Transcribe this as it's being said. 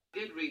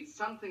did read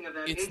something of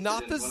that It's incident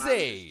not the when I was a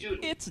Zayd.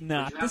 student, It's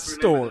not which the has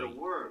to remember story. the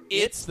worm.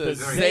 It's the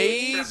very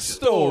Zayd exceptional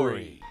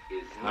story.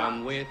 is Come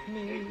not with a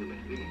me,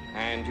 human being.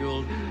 and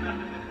you'll be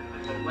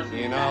Wasn't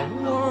in that a the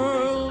whole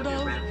world basis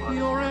of your grandfather's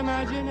pure work? The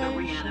imagination.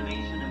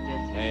 reanimation of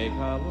dead Take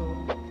a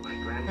look, My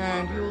and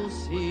grandfather you'll was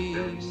a see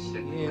very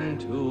sick man.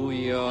 into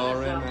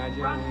your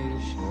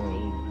imagination.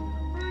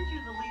 Aren't you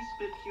the least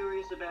bit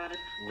curious about it?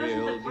 We'll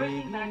Doesn't it bring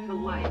begin back to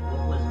life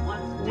what was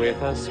once with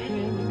dead a spin,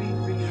 and to be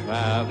reanimated?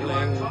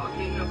 traveling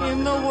Talking about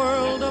in the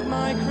world of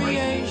my Some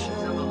creation.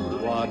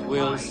 illusion What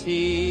we'll mind.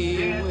 see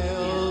Dead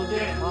will is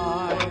dead.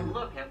 defy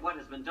Look at what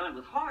has been done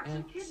with hearts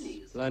and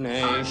kidneys. Hearts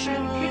explanation.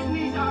 and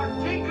kidneys are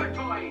tinker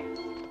toys.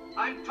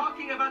 I'm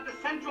talking about the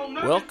central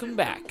nervous Welcome system.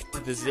 back to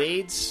the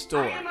Zayd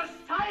Story. I am a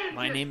scientist,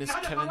 My name is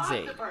not a Kevin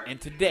Zayd, philosopher.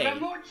 and today You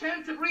have more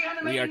chance of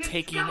reanimating we are its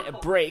taking a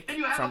scalpel break than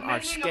you have from of our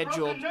mending a broken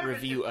scheduled nervous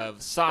review system.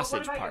 of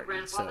Sausage But what about your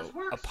Party, so grandfather's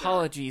work, sir?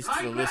 apologies to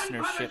My the listenership.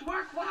 grandfather's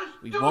work was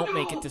We won't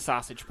make it doo-doo. to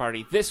Sausage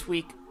Party this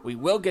week. We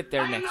will get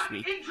there I am next not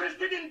week.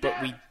 interested in But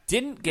death. we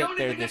didn't The get only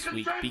there thing this that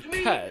week concerns me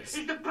because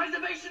is the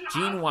preservation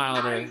Gene of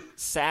Wilder life.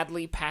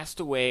 sadly passed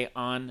away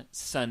on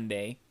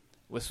Sunday.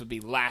 This would be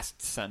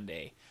last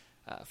Sunday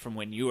from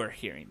when you are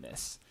hearing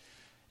this.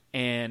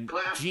 And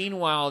Class Gene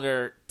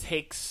Wilder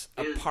takes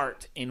a is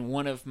part in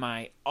one of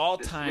my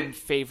all-time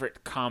dismissed.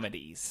 favorite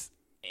comedies.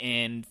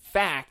 In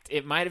fact,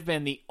 it might have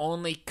been the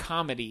only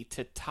comedy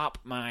to top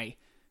my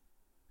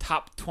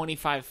top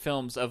 25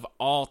 films of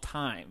all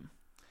time.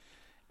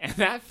 And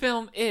that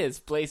film is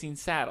Blazing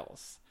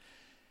Saddles.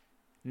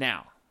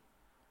 Now,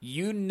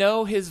 you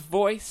know his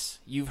voice.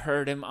 You've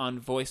heard him on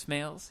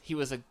voicemails. He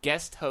was a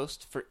guest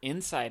host for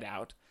Inside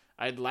Out.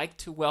 I'd like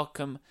to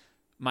welcome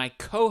my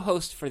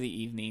co-host for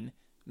the evening,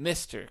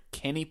 Mr.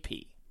 Kenny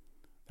P.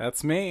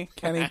 That's me,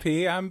 Kenny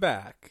P. I'm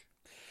back.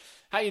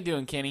 How you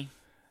doing, Kenny?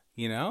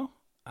 You know,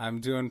 I'm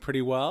doing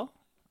pretty well.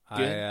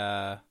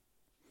 Good.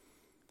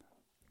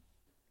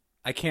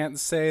 I can't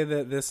say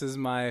that this is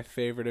my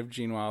favorite of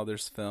Gene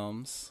Wilder's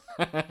films.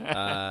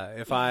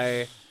 If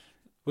I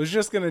was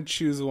just going to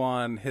choose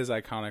one, his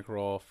iconic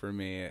role for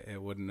me,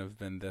 it wouldn't have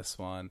been this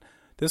one.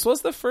 This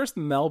was the first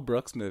Mel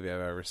Brooks movie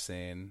I've ever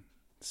seen.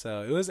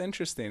 So it was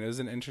interesting. It was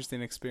an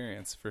interesting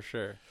experience for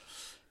sure.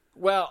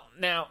 Well,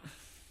 now,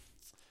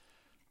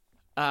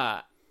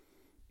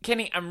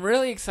 Kenny, I'm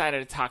really excited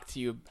to talk to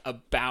you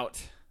about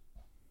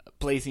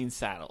Blazing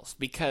Saddles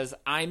because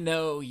I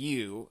know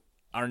you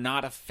are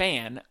not a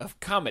fan of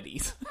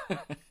comedies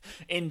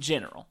in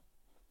general.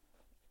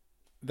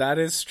 That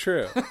is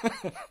true.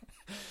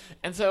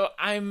 And so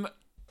I'm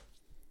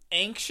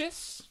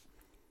anxious.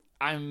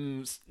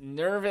 I'm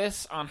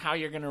nervous on how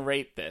you're going to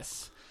rate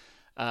this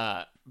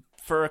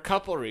for a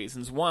couple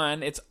reasons.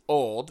 One, it's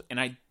old, and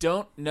I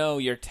don't know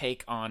your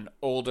take on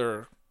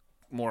older,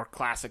 more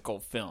classical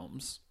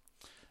films.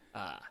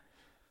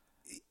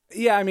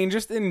 Yeah, I mean,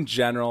 just in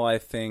general, I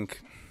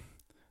think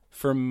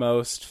for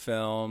most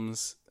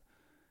films,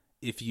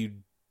 if you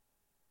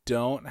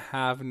don't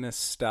have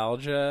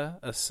nostalgia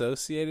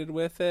associated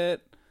with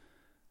it,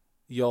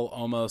 you'll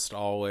almost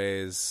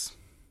always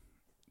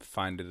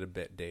find it a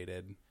bit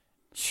dated.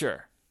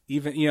 Sure.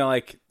 Even,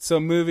 like, so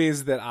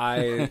movies that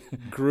I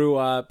grew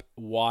up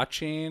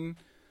watching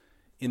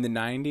in the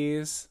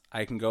 90s,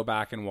 I can go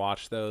back and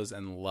watch those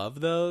and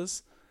love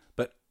those.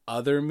 But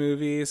other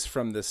movies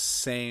from the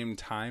same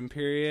time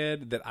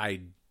period that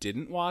I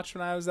didn't watch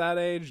when I was that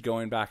age,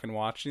 going back and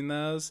watching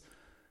those,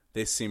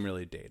 they seem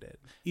really dated.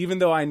 Even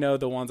though I know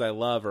the ones I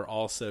love are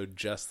also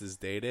just as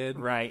dated.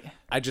 Right.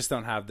 I just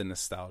don't have the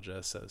nostalgia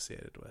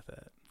associated with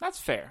it. That's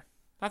fair.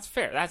 That's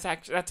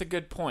a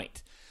good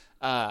point.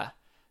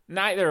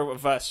 Neither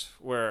of us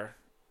were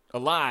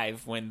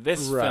alive when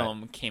this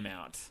film came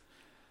out.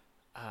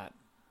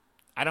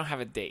 I don't have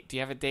a date. Do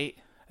you have a date?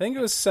 I think it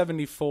was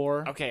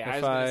 74. Okay, I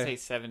was going to say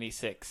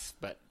 76,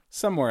 but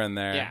somewhere in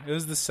there. Yeah. It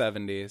was the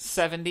 70s.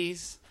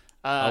 70s.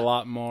 A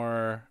lot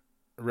more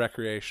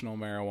recreational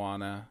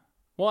marijuana.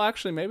 Well,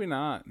 actually, maybe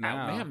not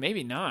now. Man,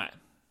 maybe not.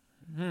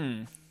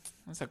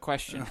 That's a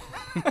question.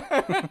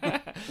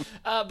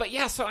 But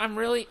yeah, so I'm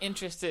really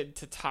interested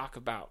to talk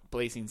about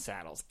Blazing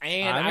Saddles.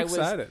 And I'm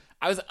excited.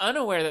 I was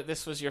unaware that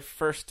this was your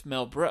first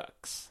Mel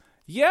Brooks.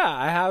 Yeah,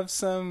 I have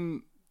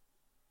some...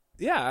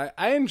 Yeah,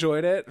 I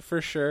enjoyed it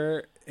for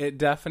sure. It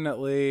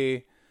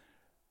definitely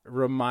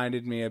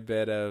reminded me a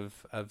bit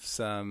of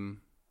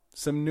some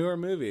newer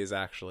movies,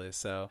 actually.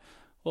 So,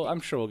 well,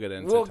 I'm sure we'll get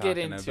into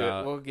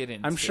it.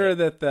 I'm sure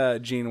that the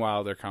Gene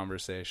Wilder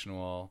conversation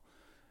will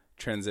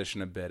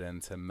transition a bit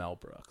into Mel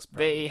Brooks.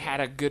 Probably. They had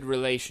a good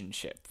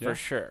relationship, for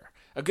sure.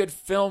 A good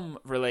film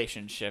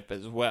relationship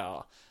as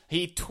well.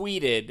 He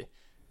tweeted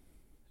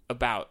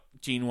about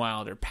Gene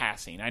Wilder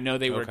passing. I know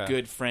they were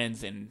good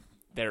friends in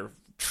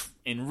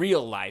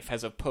real life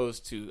as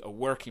opposed to a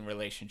working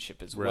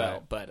relationship as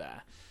well.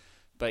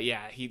 But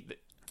yeah,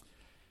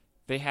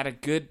 they had a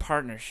good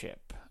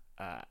partnership.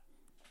 A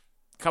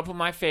couple of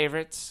my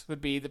favorites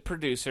would be the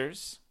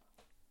producers.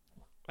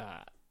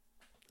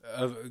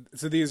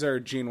 So these are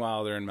Gene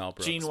Wilder and Mel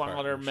Brooks. Gene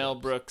Wilder, Mel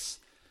Brooks.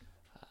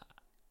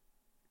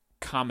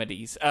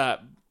 comedies.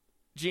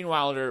 Gene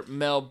Wilder,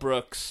 Mel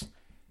Brooks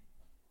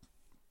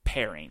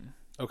pairing.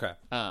 Okay.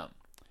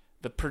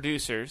 The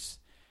Producers,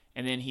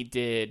 and then he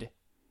did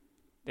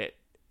that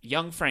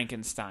Young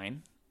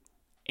Frankenstein,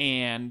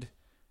 and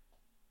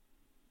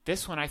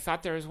this one I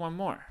thought there was one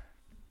more.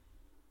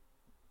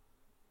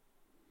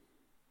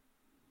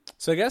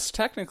 So I guess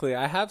technically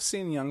I have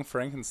seen Young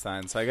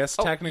Frankenstein. So I guess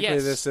technically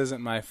yes. this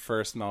isn't my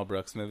first Mel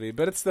Brooks movie,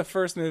 but it's the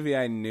first movie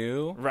I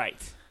knew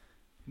Right.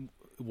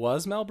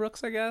 was Mel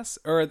Brooks, I guess.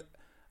 Or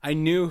I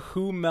knew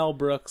who Mel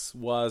Brooks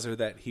was, or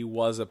that he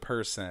was a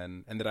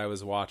person, and that I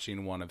was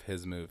watching one of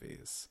his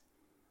movies.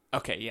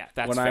 Okay, yeah,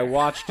 that's When fair. I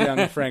watched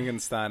Young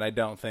Frankenstein, I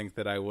don't think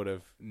that I would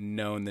have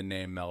known the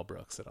name Mel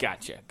Brooks at all.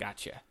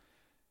 Gotcha.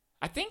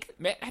 I think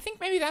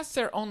maybe that's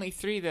their only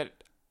three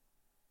that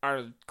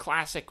are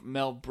classic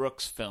Mel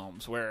Brooks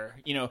films, where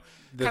The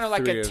kind of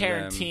like three a of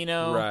them,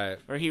 Tarantino, right?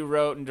 Where he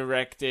wrote and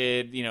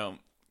directed.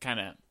 Kind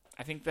of.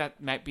 I think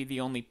that might be the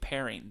only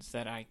pairings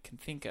that I can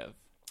think of.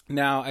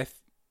 Now,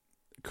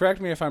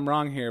 correct me if I'm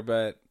wrong here,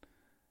 but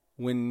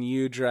when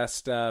you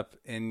dressed up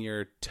in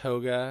your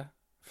toga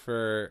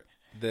for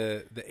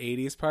the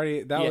 80s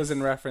party, that was Yes.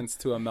 in reference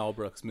to a Mel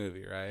Brooks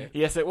movie, right?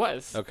 Yes, it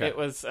was. Okay. It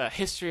was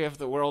History of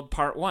the World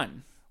Part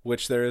 1.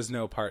 Which there is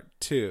no part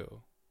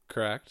 2,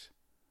 correct?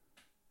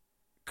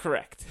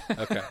 Correct.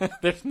 Okay.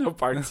 There's no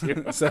Part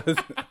 2. So,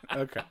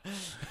 okay.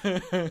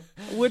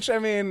 Which, I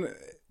mean,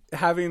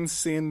 having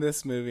seen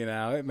this movie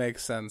now, it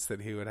makes sense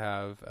that he would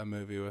have a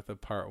movie with a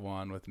part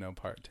 1 with no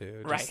part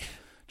 2. Right.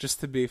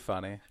 Just to be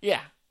funny.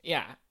 Yeah.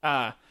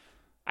 I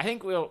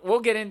think we'll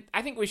get in.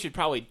 I think we should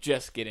probably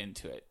just get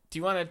into it. Do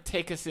you want to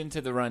take us into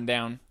the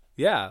rundown?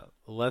 Yeah,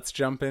 let's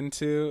jump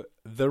into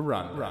the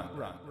run.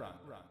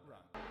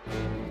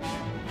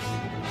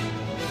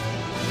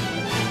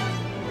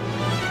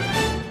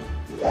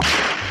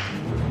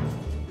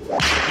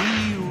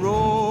 He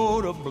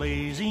rode a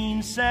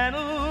blazing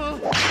saddle,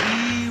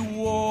 he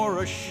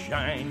wore a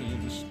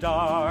shining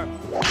star.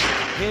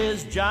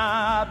 His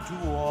job to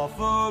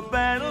offer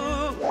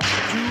battle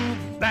to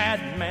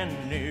bad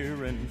men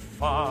near and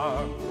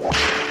far.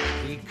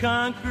 He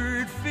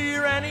conquered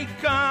fear and he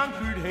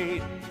conquered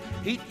hate.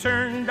 He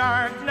turned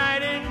dark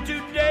night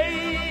into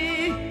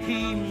day.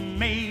 He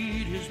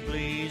made his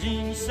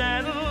blazing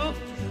saddle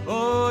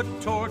a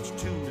torch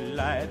to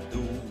light the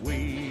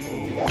way.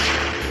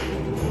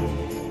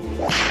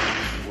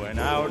 When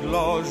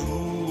outlaws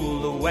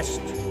ruled the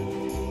West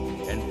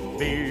and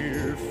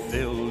fear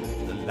filled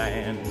the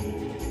land,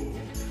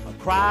 a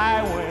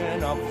cry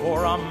went up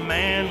for a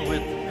man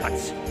with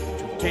guts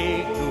to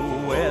take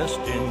the West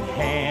in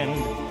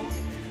hand.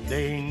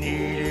 They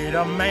needed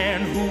a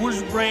man who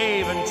was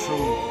brave and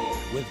true,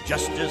 with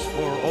justice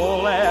for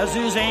all as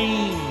his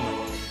aim.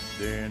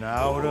 Then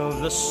out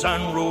of the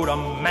sun rode a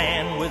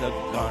man with a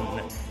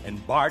gun,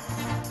 and Bart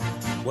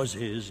was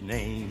his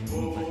name.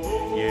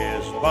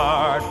 Yes,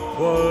 Bart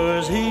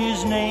was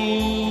his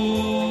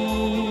name.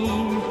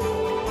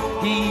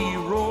 He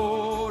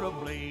rode a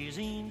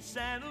blazing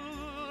saddle.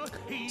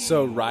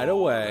 So right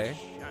away,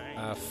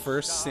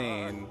 first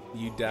scene,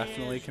 you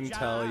definitely can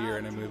tell you're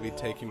in a movie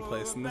taking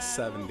place in the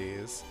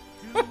 70s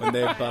when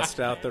they bust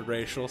out the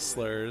racial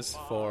slurs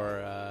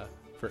for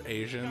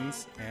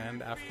Asians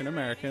and African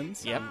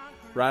Americans. Yep.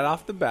 Right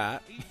off the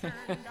bat.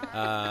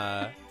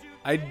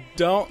 I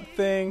don't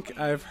think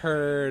I've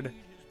heard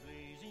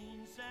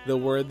the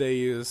word they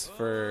use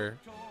for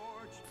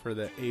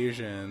the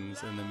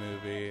Asians in the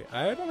movie.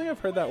 I don't think I've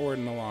heard that word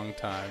in a long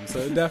time. So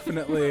it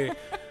definitely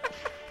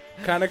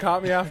kind of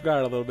caught me off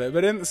guard a little bit.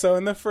 But in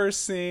the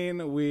first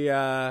scene, we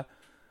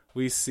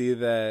see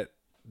that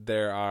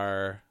there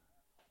are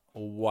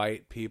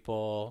white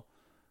people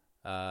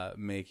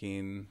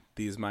making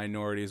these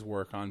minorities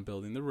work on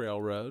building the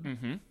railroad.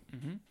 Mm-hmm.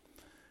 Mm-hmm.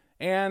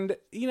 And,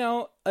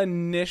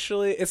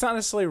 initially, it's not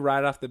necessarily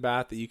right off the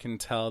bat that you can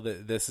tell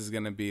that this is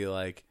going to be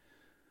like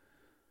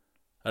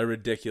a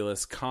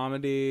ridiculous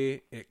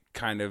comedy. It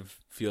kind of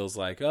feels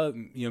like,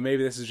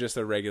 maybe this is just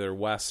a regular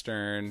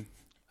Western,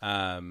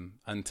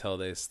 until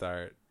they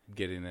start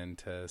getting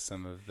into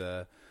some of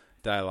the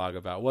dialogue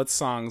about what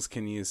songs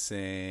can you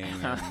sing,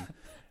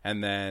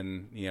 and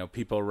then,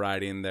 people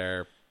riding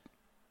their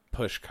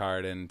push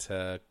cart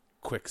into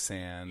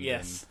quicksand.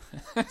 Yes.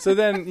 So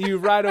then you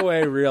right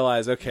away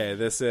realize, okay,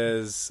 this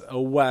is a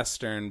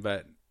Western,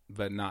 but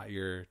not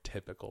your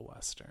typical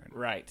Western.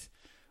 Right.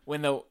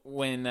 When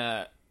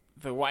the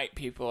white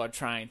people are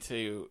trying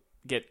to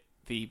get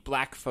the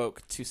black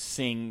folk to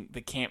sing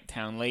the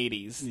Camptown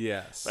Ladies.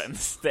 Yes. But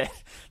instead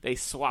they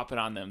swap it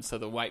on them, so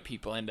the white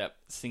people end up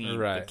singing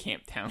Right. the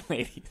Camptown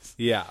Ladies.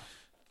 Yeah.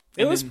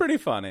 It was pretty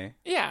funny.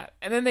 Yeah,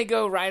 and then they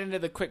go right into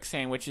the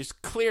quicksand, which is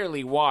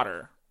clearly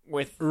water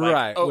with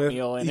like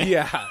oatmeal in it.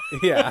 Yeah,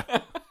 yeah.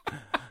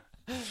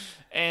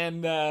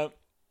 And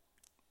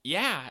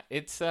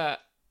it's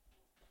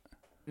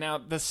now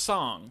the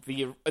song,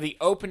 the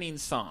opening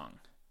song.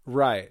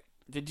 Right.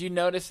 Did you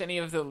notice any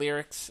of the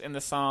lyrics in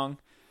the song?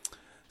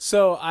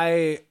 So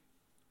I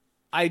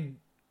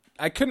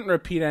couldn't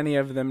repeat any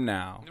of them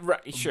now.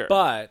 Right, sure.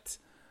 But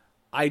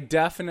I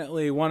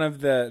definitely, one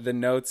of the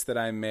notes that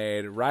I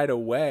made right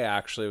away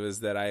actually was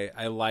that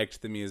I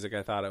liked the music.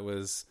 I thought it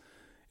was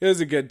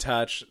a good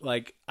touch.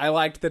 Like, I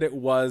liked that it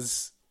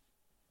was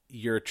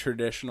your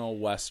traditional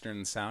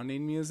Western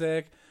sounding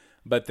music,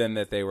 but then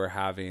that they were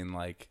having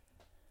like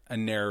a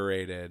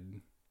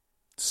narrated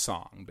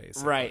song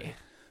basically. Right.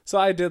 So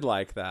I did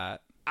like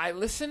that. I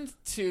listened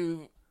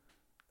to,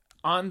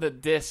 on the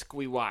disc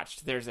we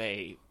watched, there's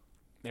a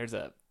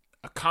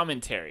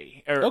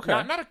commentary, or Okay.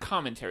 not a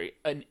commentary,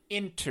 an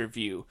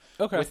interview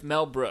Okay. with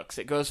Mel Brooks.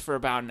 It goes for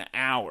about an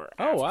hour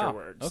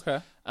afterwards.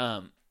 Wow.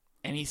 Okay.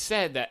 And he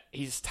said that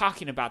he's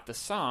talking about the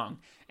song,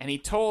 and he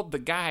told the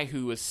guy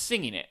who was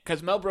singing it,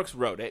 because Mel Brooks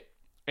wrote it.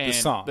 And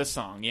The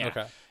song, yeah.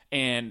 Okay.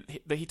 And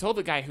he told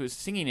the guy who was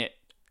singing it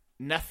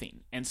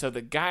nothing. And so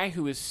the guy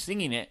who was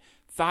singing it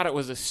thought it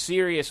was a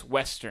serious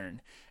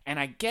Western. And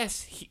I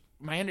guess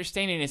my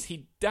understanding is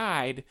he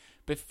died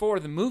before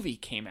the movie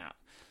came out.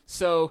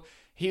 So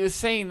he was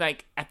saying,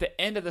 like, at the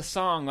end of the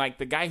song, like,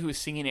 the guy who was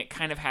singing it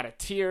kind of had a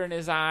tear in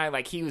his eye.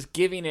 Like, he was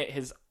giving it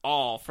his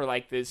all for,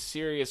 like, this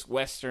serious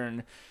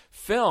Western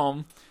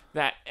film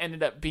that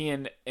ended up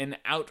being an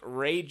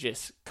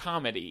outrageous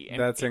comedy. And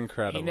That's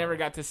incredible. He never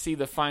got to see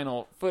the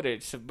final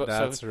footage.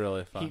 That's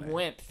really funny. He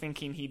went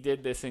thinking he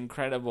did this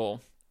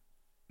incredible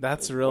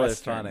That's really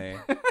Western.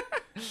 funny.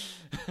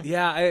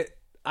 Yeah,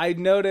 I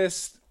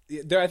noticed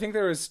there. I think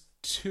there was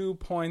 2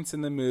 points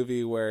in the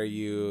movie where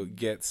you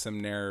get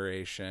some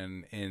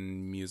narration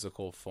in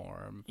musical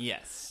form.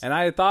 Yes. And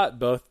I thought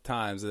both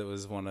times it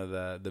was one of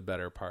the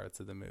better parts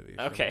of the movie.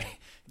 for Okay. me.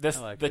 I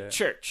The liked it.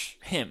 church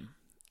hymn.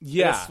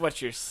 Yeah. That's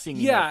what you're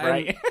singing, Yeah, of,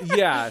 right?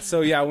 yeah.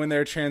 So yeah, when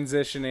they're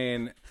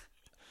transitioning,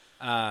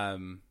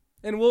 and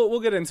we'll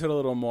get into it a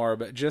little more,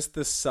 but just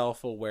the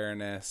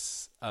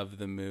self-awareness of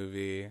the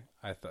movie,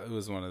 I thought it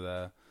was one of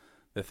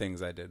the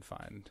things I did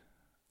find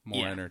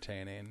more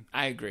entertaining.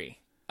 I agree.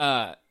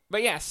 But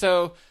yeah,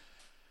 so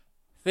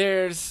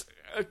there's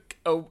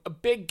a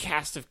big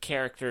cast of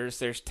characters.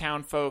 There's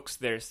town folks.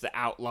 There's the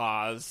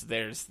outlaws.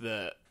 There's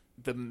the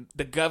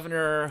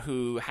governor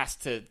who has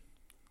to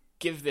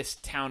give this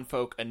town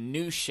folk a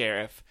new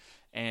sheriff.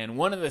 And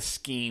one of the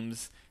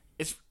schemes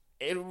is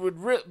it would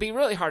be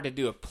really hard to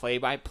do a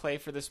play-by-play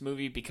for this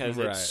movie because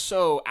Right. it's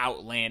so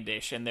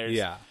outlandish and there's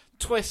Yeah.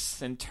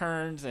 twists and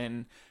turns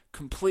and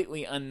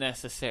completely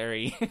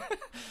unnecessary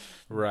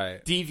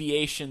Right.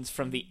 deviations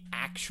from the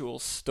actual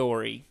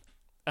story.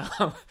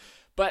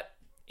 But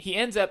he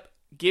ends up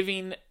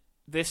giving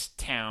this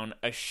town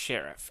a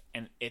sheriff,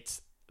 and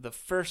it's the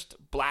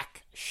first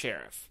black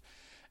sheriff.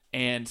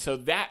 And so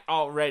that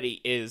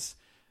already is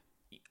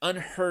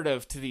unheard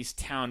of to these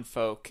town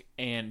folk,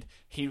 and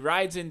he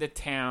rides into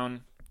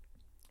town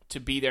to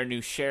be their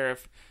new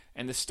sheriff.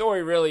 And the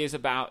story really is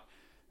about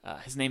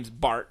his name's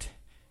Bart,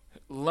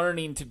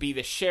 learning to be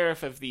the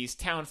sheriff of these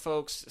town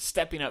folks,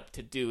 stepping up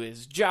to do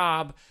his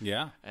job.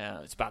 Yeah.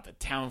 It's about the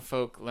town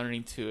folk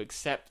learning to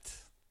accept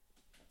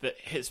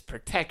his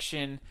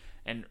protection,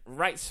 and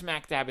right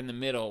smack dab in the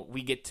middle,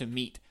 we get to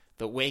meet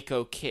the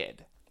Waco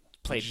Kid,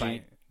 played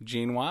by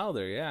Gene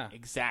Wilder. Yeah.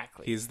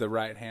 exactly. He's the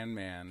right-hand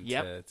man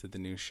Yep. to the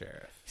new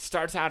sheriff.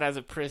 Starts out as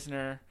a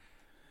prisoner,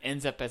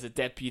 ends up as a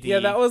deputy. Yeah,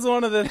 that was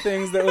one of the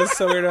things that was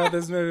so weird about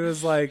this movie.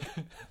 Was like,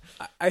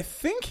 I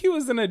think he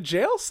was in a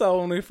jail cell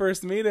when we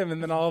first meet him,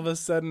 and then all of a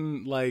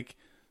sudden, like,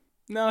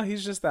 no,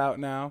 he's just out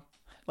now.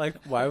 Like,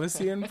 why was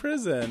he in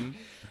prison?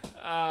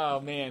 Oh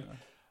man,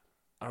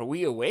 are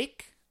we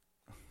awake?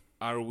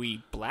 Are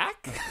we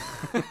black?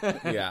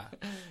 Yeah.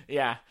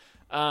 Yeah.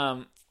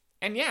 And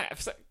yeah,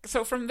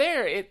 so from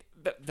there,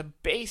 the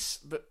base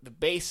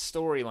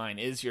storyline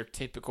is your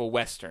typical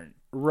Western.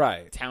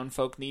 Right. Town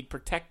folk need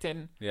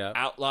protecting. Yeah.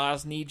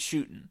 Outlaws need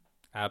shooting.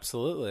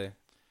 Absolutely.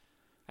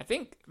 I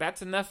think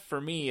that's enough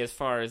for me as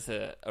far as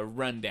a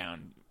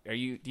rundown. Do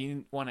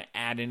you want to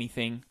add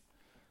anything?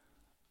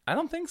 I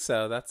don't think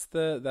so. That's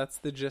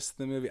the gist of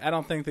the movie. I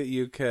don't think that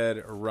you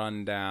could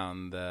run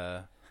down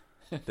the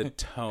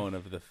tone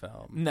of the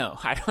film. No,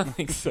 I don't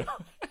think so.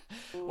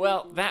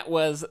 Well, that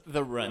was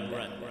the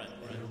rundown.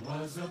 There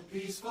was a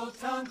peaceful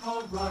town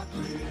called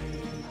Rockbridge,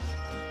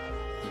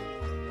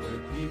 where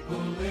people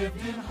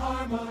lived in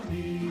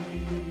harmony.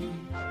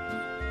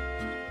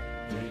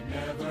 They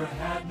never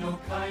had no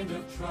kind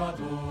of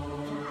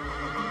trouble.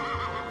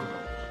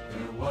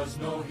 There was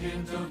no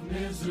hint of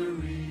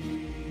misery.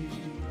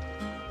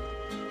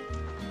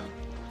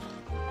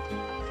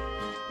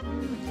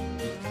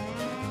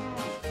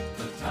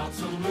 The town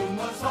saloon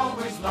was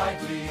always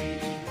lively,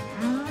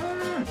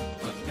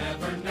 but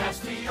never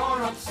nasty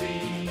or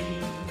obscene.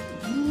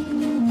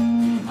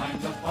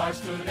 Behind the bar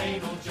stood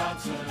Anal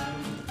Johnson.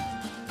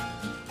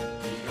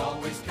 He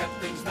always kept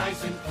things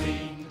nice and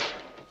clean.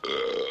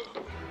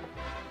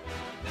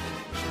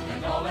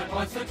 And all at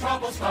once the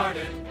trouble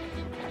started.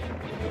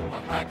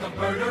 A pack of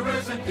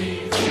murderers and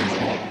thieves.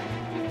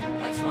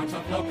 Like swarms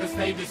of locusts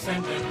they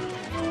descended.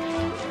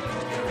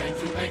 Their aim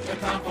to make the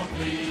town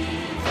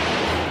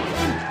complete.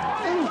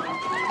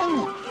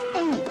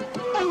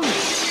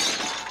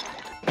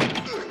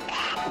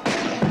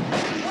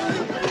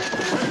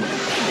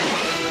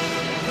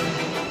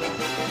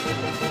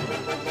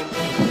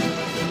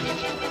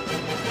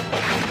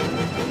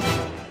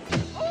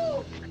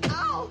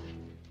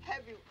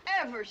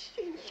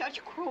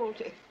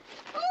 won't it?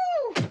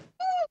 Ooh!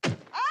 Ooh!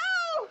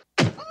 Ow!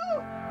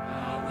 Ooh!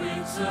 Now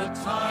it's a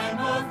time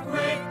of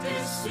great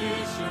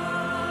decision.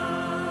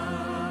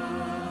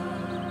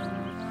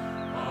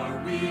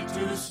 Are we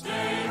to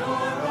stay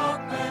or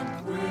up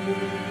and quit?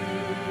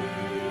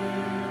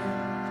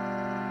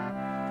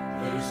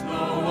 There's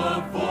no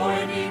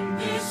avoiding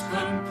this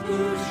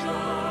conclusion.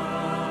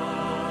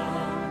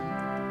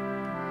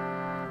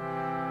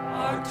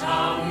 Our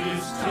town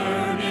is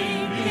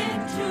turning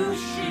into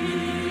shit.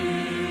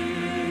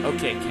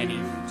 Okay, Kenny.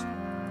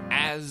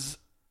 As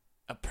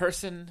a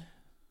person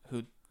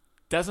who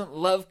doesn't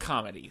love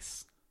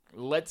comedies,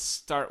 let's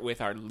start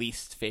with our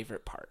least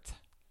favorite part.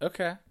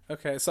 Okay.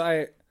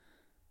 So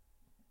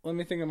let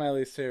me think of my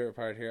least favorite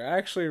part here. I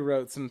actually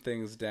wrote some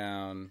things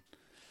down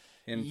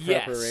in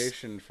Yes.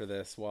 preparation for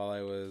this while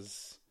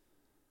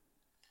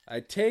I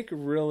take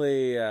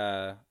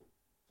really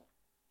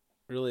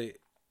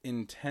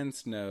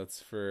intense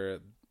notes for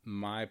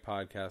my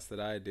podcast that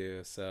I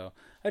do. So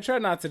I try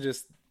not to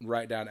just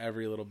write down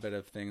every little bit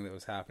of thing that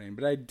was happening,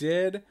 but I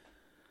did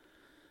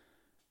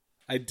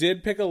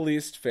pick a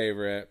least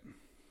favorite.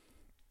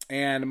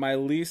 And my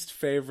least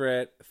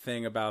favorite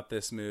thing about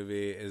this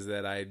movie is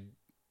that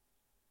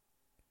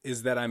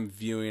I'm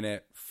viewing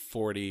it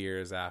 40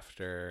 years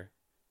after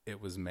it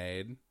was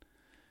made.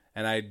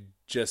 And I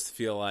just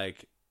feel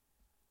like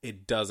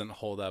it doesn't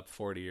hold up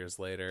 40 years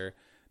later.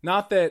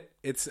 Not that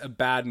it's a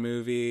bad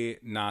movie,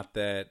 not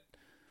that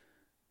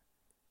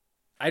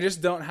I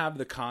just don't have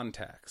the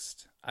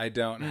context. I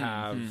don't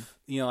have,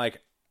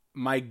 like,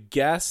 my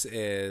guess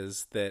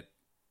is that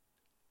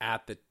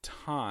at the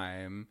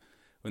time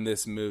when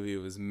this movie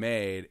was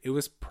made, it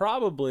was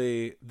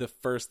probably the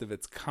first of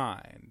its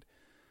kind.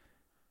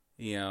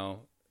 Yeah,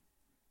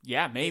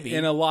 maybe.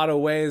 In a lot of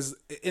ways,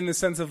 in the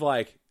sense of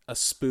like a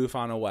spoof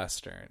on a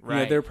Western.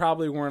 Right. There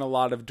probably weren't a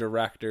lot of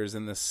directors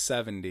in the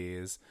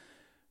 70s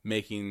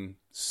making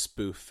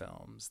spoof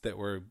films that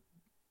were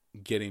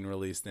getting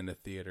released into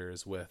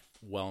theaters with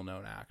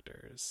well-known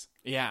actors.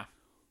 Yeah.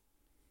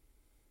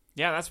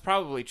 Yeah, that's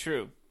probably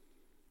true.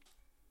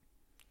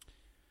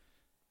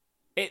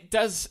 It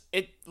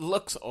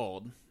looks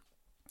old.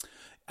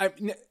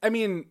 I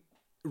mean,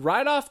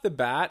 right off the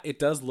bat, it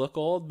does look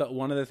old, but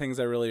one of the things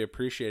I really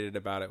appreciated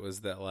about it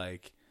was that,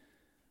 like,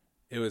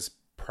 it was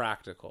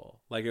practical.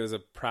 Like, it was a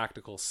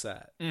practical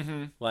set.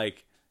 Mm-hmm.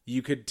 Like,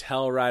 you could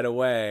tell right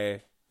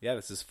away, yeah,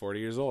 this is 40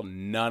 years old.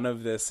 None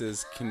of this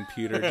is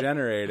computer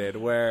generated,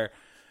 where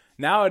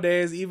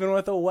nowadays, even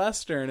with a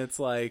Western, it's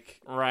like...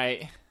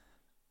 Right.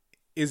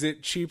 Is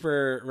it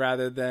cheaper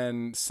rather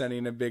than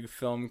sending a big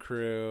film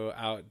crew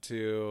out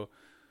to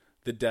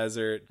the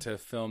desert to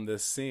film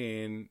this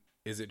scene?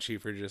 Is it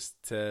cheaper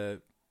just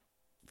to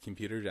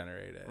computer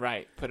generate it?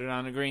 Right. Put it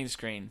on a green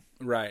screen.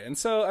 Right. And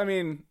so, I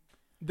mean,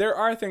 there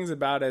are things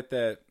about it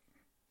that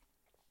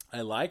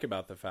I like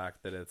about the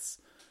fact that it's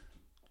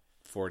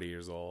 40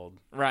 years old.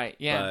 Right.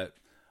 Yeah. But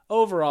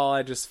overall,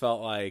 I just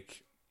felt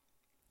like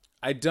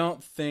I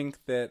don't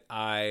think that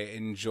I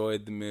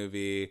enjoyed the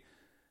movie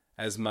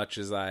as much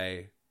as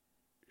I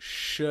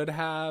should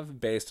have,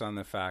 based on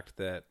the fact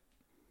that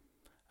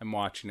I'm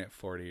watching it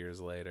 40 years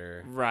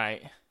later.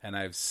 Right. And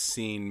I've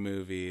seen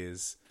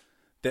movies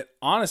that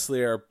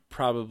honestly are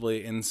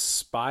probably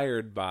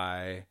inspired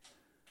by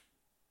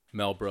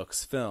Mel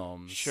Brooks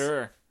films.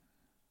 Sure.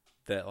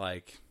 That,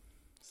 like,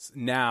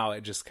 now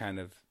it just kind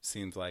of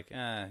seems like,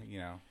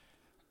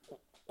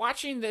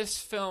 Watching this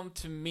film,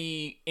 to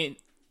me,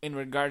 in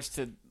regards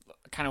to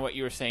kind of what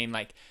you were saying,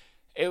 like,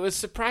 it was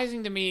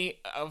surprising to me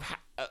of how,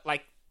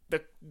 like,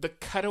 the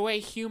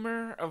cutaway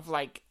humor of,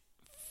 like,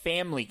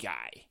 Family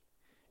Guy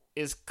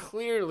is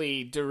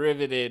clearly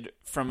derivated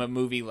from a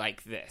movie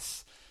like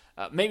this.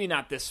 Maybe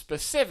not this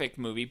specific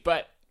movie,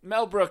 but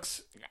Mel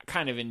Brooks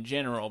kind of in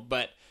general.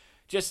 But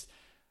just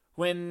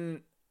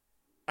when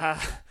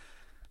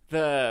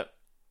the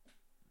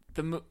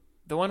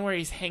one where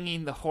he's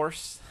hanging the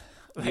horse,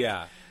 like,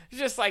 yeah, it's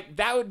just like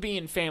that would be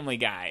in Family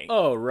Guy.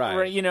 Oh, right.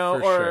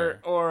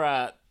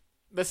 Or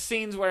the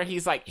scenes where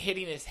he's, like,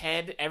 hitting his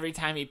head every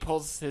time he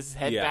pulls his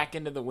head back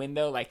into the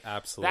window, like,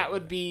 absolutely, that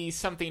would be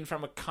something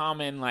from a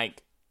common,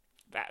 like,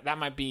 that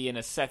might be in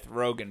a Seth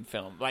Rogen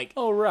film. Like,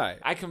 oh, right.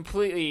 I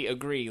completely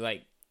agree.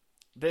 Like,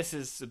 this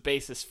is the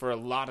basis for a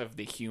lot of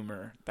the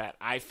humor that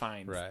I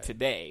find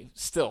today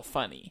still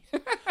funny.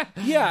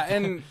 Yeah,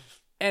 and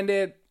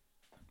it,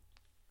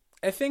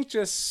 I think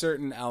just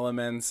certain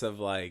elements of,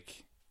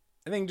 like,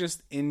 I think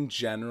just in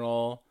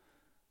general,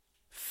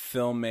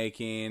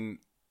 filmmaking,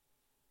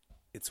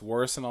 it's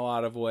worse in a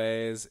lot of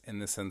ways, in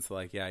the sense that,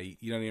 like, yeah,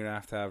 you don't even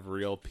have to have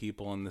real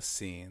people in the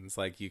scenes.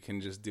 Like, you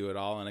can just do it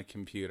all on a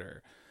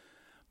computer.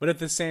 But at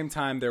the same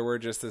time, there were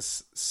just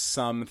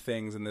some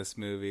things in this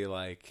movie,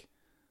 like,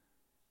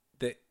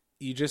 that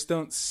you just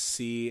don't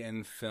see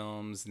in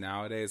films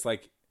nowadays.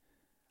 Like,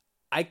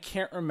 I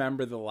can't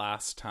remember the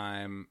last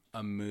time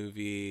a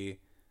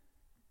movie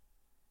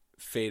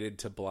faded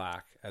to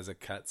black as a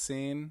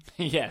cutscene.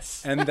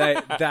 Yes. And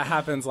that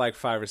happens like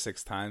 5 or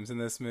 6 times in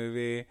this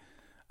movie.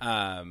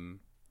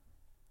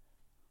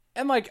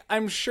 And like,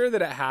 I'm sure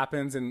that it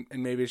happens, and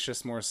maybe it's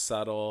just more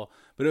subtle,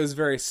 but it was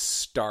very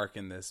stark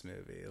in this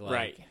movie. Like,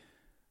 Right.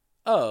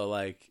 Oh,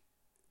 like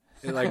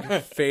it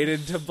like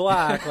faded to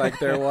black, like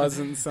there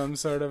wasn't some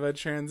sort of a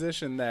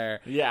transition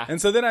there. Yeah.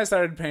 And so then I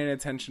started paying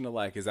attention to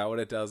like, is that what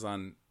it does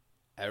on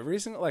every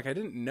single? Like, I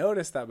didn't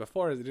notice that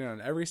before. Is it doing it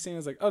on every scene? I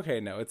was like, okay,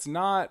 no, it's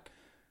not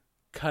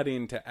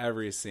cutting to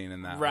every scene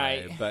in that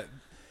Right. way. But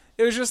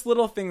it was just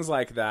little things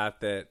like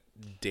that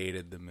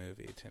dated the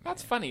movie to me.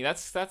 That's funny.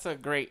 That's a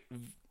great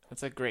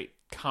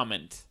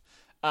comment.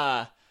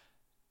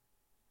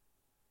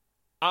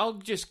 I'll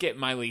just get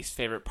my least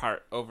favorite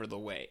part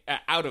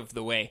out of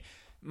the way.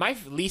 My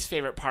least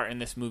favorite part in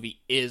this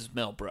movie is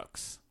Mel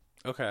Brooks.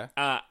 Okay.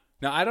 Now,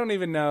 I don't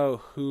even know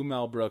who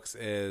Mel Brooks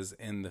is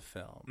in the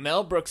film.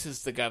 Mel Brooks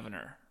is the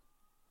governor.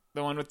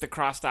 The one with the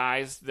crossed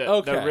eyes, the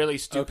really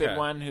stupid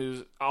one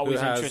who's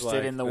always interested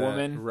like, in the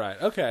woman.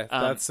 Right. Okay.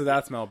 That's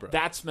Mel Brooks.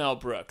 That's Mel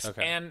Brooks.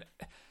 Okay. And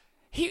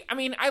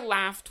I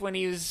laughed when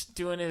he was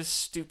doing his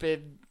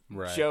stupid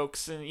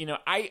jokes, and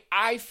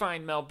I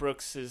find Mel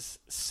Brooks's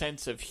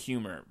sense of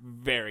humor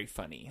very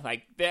funny.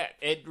 Like that,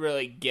 it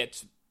really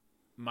gets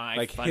my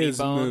like funny his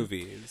bone.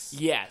 movies.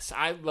 Yes,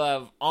 I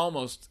love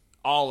almost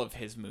all of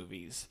his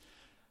movies.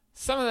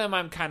 Some of them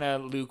I'm kind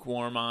of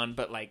lukewarm on,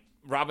 but like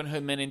Robin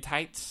Hood Men in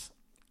Tights.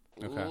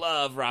 Okay.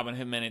 Love Robin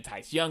Hood Men in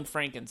Tights. Young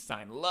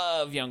Frankenstein.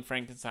 Love Young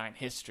Frankenstein.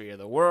 History of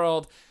the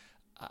World.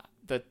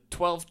 The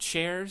 12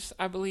 Chairs,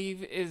 I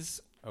believe,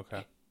 is...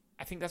 Okay.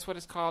 I think that's what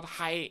it's called.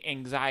 High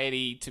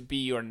Anxiety, To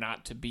Be or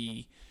Not to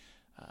Be.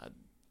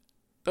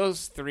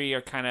 Those three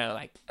are kind of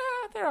like,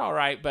 they're all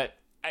right, but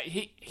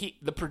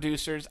the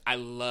producers, I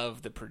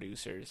love the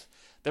producers.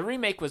 The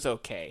remake was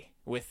okay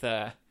with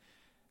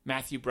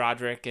Matthew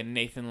Broderick and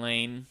Nathan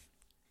Lane.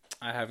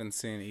 I haven't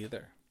seen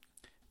either.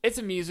 It's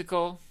a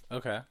musical.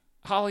 Okay.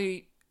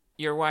 Holly,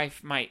 your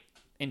wife, might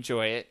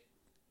enjoy it.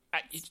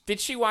 Did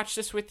she watch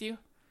this with you?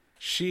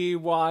 She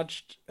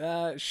watched,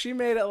 she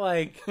made it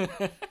like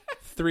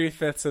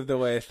 3/5 of the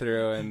way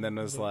through and then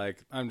was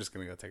like, I'm just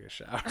going to go take a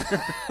shower.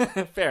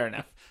 Fair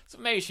enough. So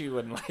maybe she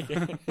wouldn't like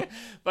it.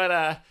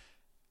 But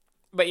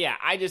yeah,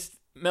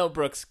 Mel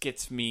Brooks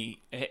gets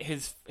me.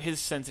 His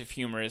sense of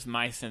humor is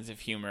my sense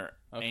of humor.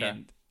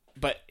 Okay.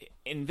 But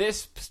in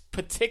this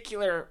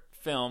particular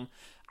film,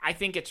 I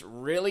think it's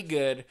really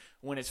good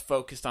when it's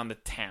focused on the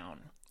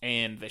town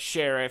and the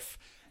sheriff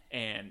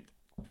and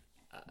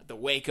the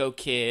Waco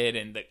kid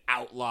and the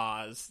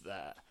outlaws.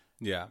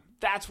 Yeah.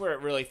 That's where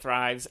it really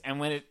thrives. And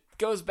when it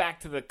goes back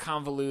to the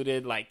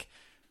convoluted, like,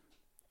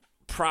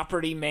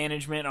 property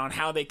management on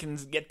how they can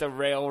get the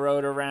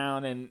railroad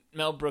around, and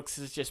Mel Brooks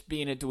is just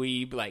being a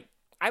dweeb, like,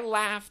 I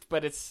laughed,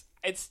 but it's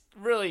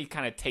really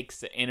kind of takes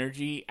the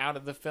energy out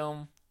of the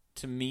film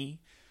to me.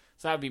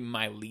 So that would be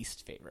my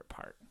least favorite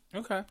part.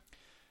 Okay.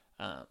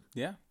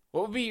 Yeah.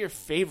 What would be your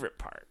favorite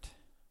part?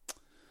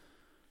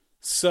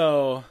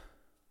 So,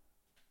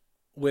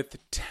 with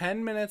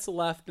 10 minutes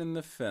left in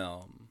the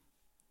film,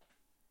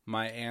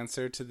 my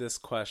answer to this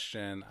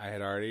question I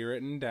had already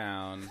written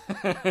down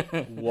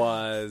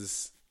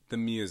was the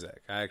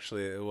music.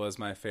 It was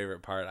my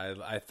favorite part.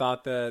 I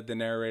thought the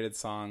narrated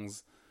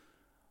songs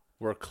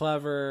were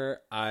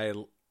clever. I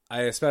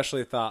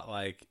especially thought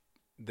like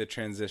the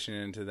transition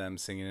into them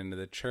singing into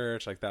the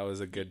church, like that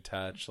was a good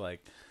touch.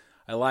 Like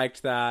I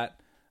liked that.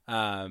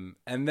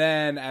 And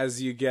then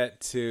as you get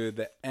to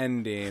the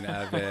ending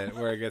of it,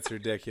 where it gets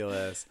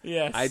ridiculous,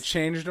 yes, I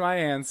changed my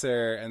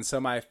answer. And so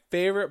my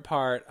favorite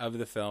part of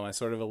the film, I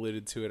sort of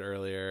alluded to it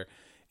earlier,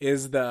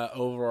 is the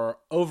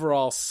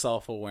overall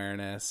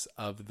self-awareness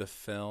of the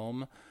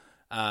film.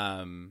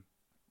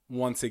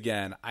 Once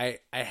again, I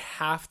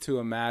have to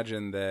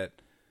imagine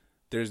that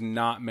there's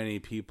not many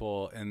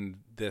people in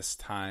this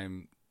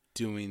time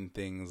doing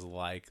things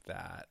like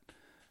that.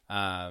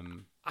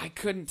 I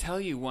couldn't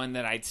tell you one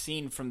that I'd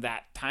seen from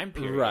that time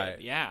period. Right.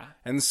 Yeah.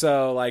 And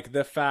so, like,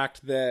 the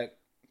fact that,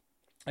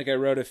 like, I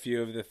wrote a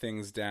few of the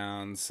things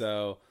down.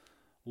 So,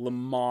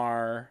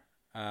 Lamar,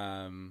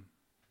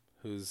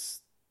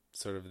 who's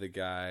sort of the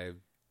guy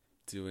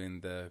doing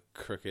the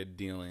crooked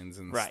dealings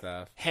and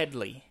stuff.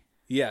 Headley.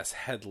 Yes,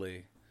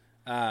 Headley.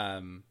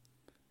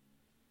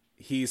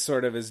 He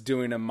sort of is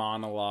doing a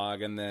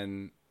monologue and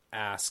then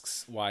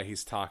asks why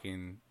he's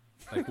talking.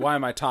 Like, why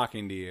am I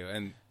talking to you?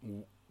 And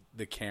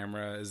the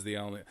camera is the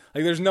only,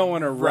 like, there's no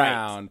one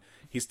around. Right.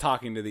 He's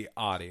talking to the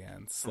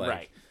audience.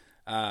 Like,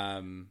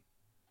 right.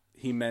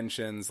 He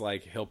mentions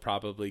like he'll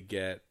probably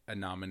get a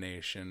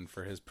nomination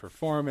for his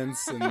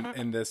performance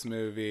in this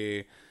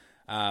movie.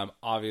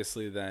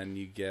 Obviously then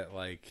you get,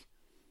 like,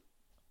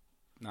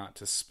 not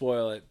to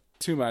spoil it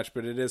too much,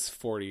 but it is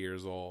 40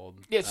 years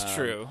old. It's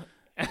true.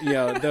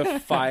 The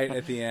fight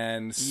at the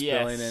end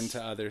spilling into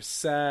other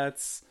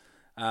sets.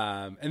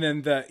 And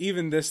then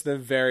the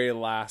very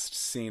last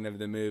scene of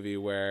the movie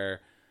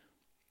where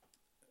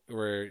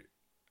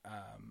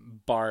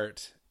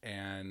Bart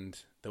and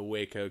the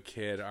Waco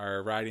kid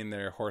are riding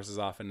their horses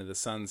off into the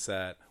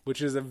sunset,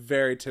 which is a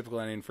very typical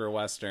ending for a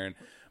Western.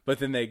 But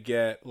then they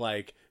get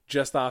like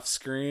just off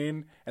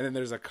screen, and then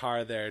there's a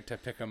car there to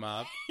pick them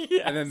up,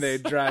 Yes. and then they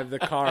drive the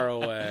car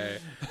away,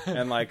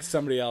 and like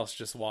somebody else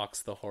just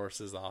walks the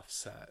horses off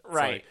set. It's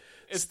Right. like,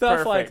 It's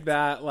stuff like perfect.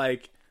 that.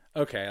 Like,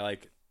 okay,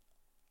 like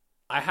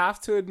I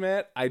have to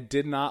admit, I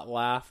did not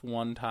laugh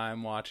one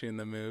time watching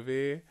the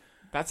movie.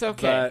 That's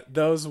okay. But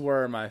those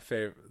were my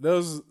favorite.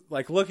 Those,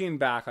 like, looking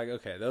back, like,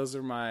 okay, those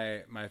are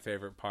my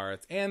favorite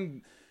parts.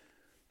 And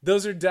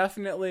those are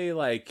definitely,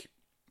 like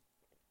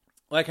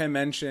I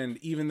mentioned,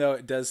 even though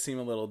it does seem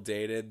a little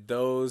dated,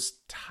 those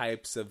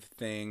types of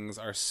things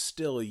are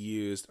still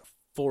used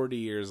 40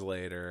 years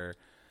later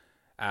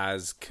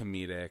as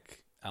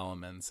comedic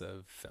elements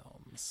of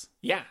films.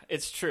 Yeah,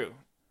 it's true.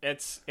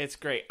 It's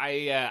great.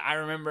 I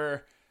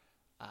remember.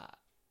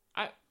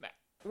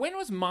 When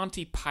was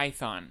Monty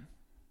Python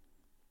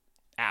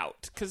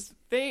out? Because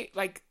they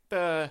like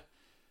the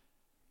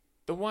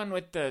one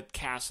with the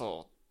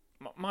castle,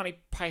 Monty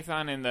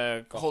Python and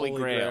the Holy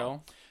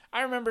Grail.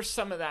 I remember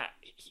some of that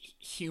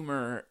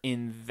humor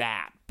in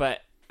that,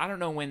 but I don't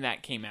know when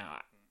that came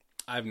out.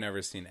 I've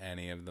never seen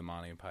any of the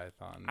Monty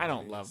Python movies. I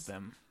don't love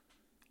them,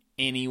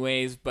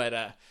 anyways.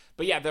 But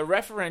yeah, the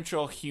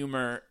referential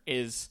humor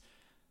is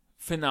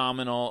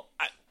phenomenal.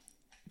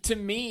 To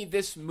me,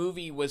 this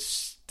movie was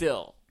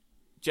still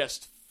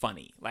just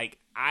funny. Like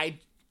I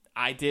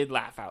did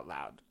laugh out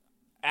loud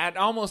at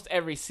almost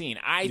every scene.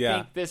 I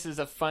think this is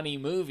a funny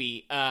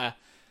movie. The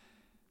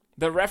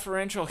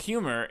referential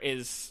humor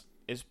is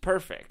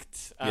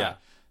perfect.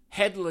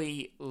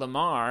 Hedley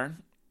Lamar,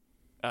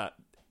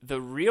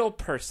 the real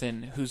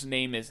person whose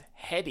name is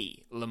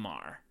Hedy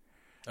Lamar.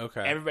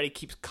 Okay. Everybody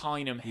keeps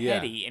calling him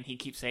Hedy, and he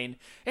keeps saying,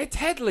 "It's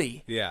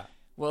Hedley." Yeah.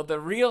 Well, the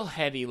real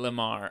Hedy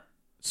Lamar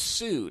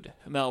sued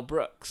Mel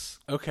Brooks.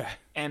 Okay.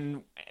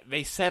 And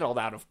they settled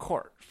out of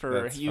court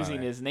for That's using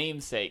funny. his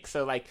namesake.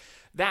 So, like,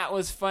 that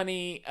was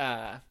funny.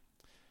 Yeah,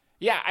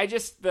 I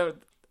just the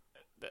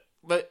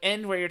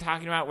end where you're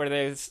talking about where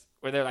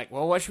they're like,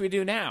 well, what should we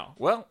do now?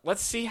 Well,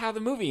 let's see how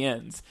the movie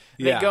ends.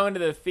 And Yeah. They go into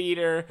the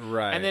theater,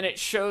 Right. and then it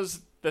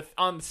shows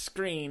on the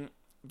screen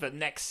the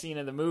next scene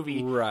of the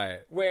movie,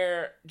 Right.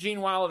 where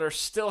Gene Wilder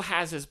still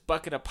has his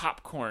bucket of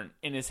popcorn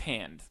in his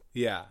hand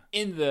Yeah.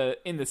 in the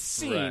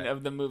scene Right.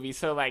 of the movie.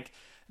 So like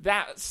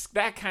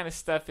that kind of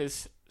stuff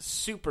is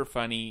super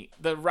funny.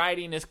 The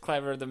writing is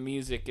clever. The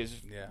music is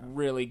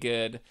really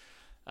good.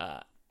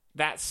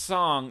 That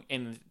song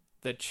in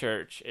the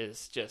church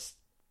is just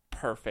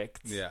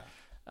perfect. Yeah.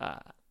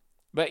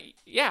 But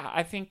yeah,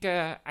 I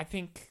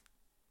think.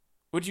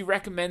 Would you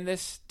recommend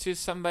this to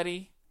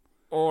somebody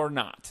or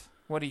not?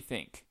 What do you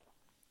think?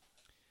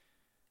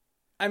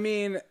 I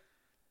mean,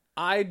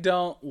 I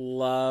don't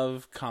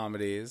love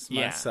comedies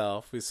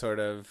myself. We sort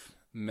of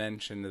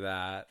mentioned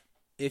that.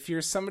 If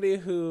you're somebody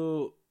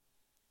who,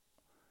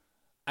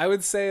 I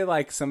would say,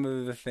 like some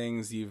of the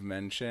things you've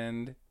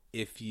mentioned,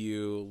 if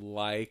you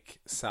like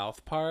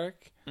South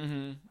Park,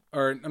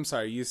 or I'm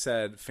sorry, you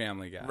said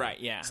Family Guy. Right,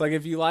 yeah. So like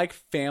if you like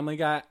Family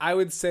Guy, I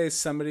would say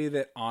somebody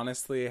that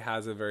honestly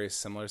has a very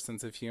similar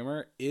sense of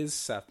humor is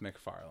Seth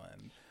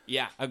MacFarlane.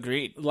 Yeah,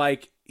 agreed.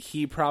 Like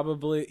he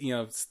probably,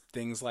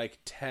 things like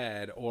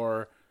Ted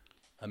or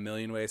A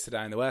Million Ways to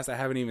Die in the West. I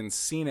haven't even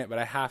seen it, but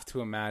I have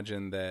to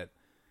imagine that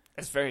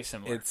It's very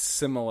similar. it's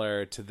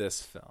similar to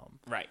this film.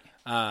 Right.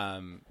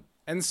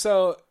 And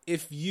so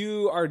if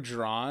you are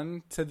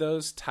drawn to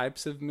those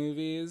types of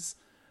movies,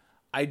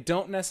 I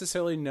don't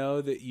necessarily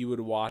know that you would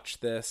watch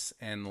this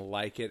and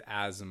like it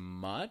as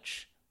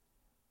much.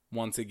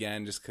 Once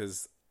again, just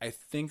because I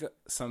think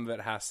some of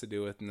it has to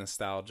do with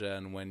nostalgia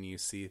and when you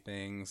see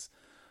things.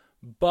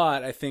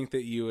 But I think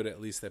that you would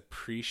at least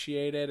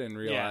appreciate it and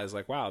realize,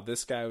 like, wow,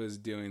 this guy was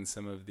doing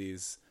some of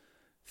these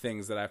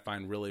things that I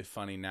find really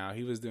funny now.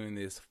 He was doing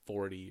this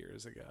 40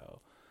 years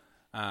ago.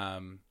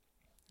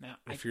 Now,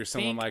 If you're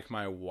someone like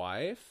my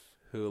wife,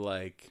 who,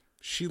 like,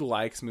 she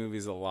likes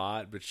movies a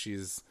lot, but she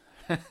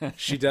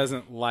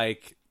doesn't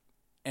like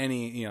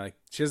any, like,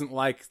 she doesn't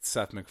like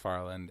Seth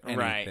MacFarlane,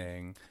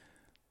 anything. Right.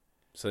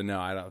 So, no,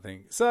 I don't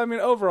think. So, I mean,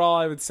 overall,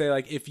 I would say,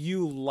 like, if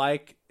you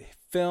like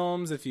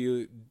films, if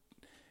you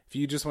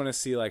just want to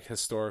see, like,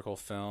 historical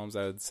films,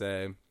 I would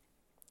say,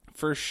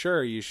 for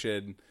sure, you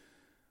should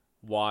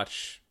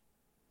watch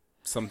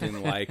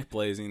something like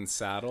Blazing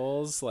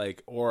Saddles,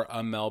 like, or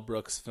a Mel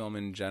Brooks film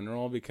in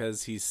general,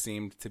 because he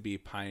seemed to be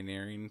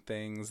pioneering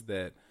things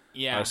that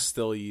are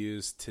still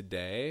used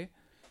today.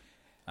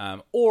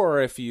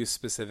 Or if you're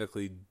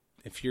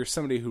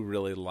somebody who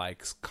really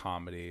likes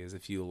comedies,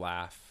 if you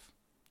laugh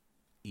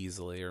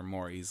easily or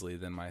more easily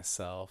than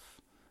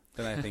myself,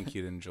 then I think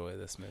you'd enjoy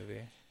this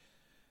movie.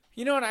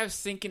 You know what I was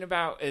thinking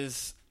about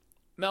is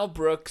Mel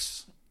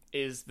Brooks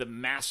is the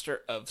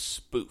master of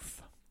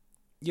spoof.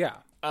 Yeah.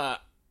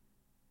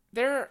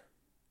 For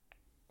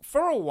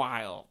a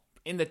while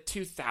in the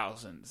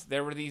 2000s,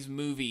 there were these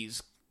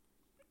movies,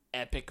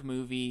 epic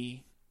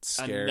movie,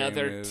 Scary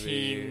another movie.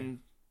 teen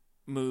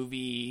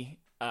movie.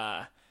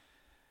 I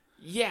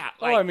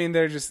mean,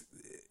 they're just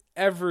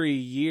every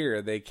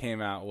year they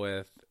came out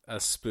with a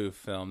spoof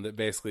film that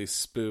basically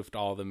spoofed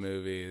all the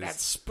movies. That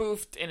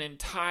spoofed an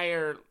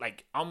entire,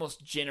 like,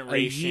 almost a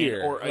generation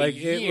year. or a like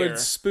year it would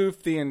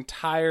spoof the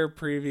entire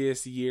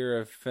previous year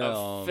of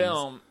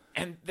film.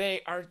 And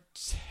they are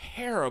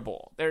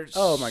terrible. They're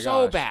Oh my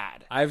so gosh.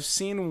 bad. I've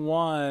seen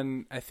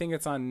one, I think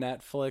it's on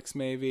Netflix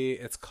maybe.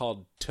 It's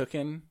called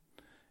Tooken,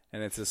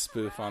 and it's a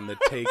spoof on the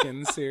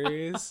Taken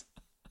series.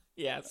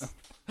 Yes.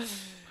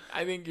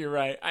 I think you're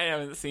right. I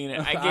haven't seen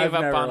it. I I've gave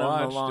up never on them a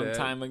watched long it.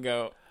 time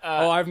ago.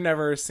 I've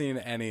never seen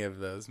any of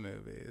those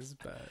movies,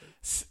 but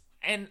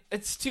And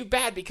it's too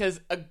bad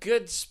because a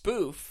good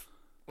spoof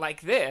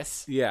like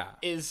this yeah.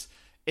 is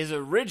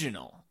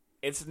original.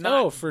 It's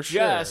not for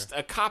just sure.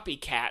 a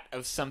copycat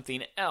of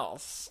something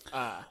else.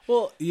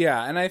 Well,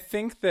 yeah, and I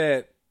think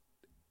that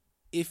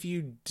if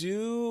you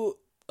do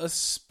a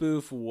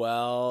spoof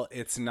well,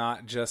 it's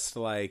not just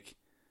like...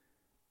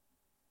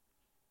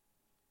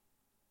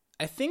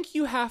 I think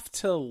you have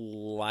to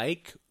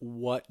like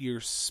what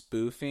you're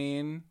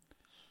spoofing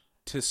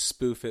to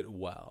spoof it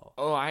well.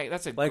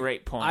 That's a Like,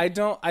 great point.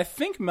 I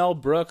think Mel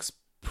Brooks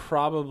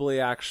probably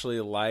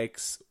actually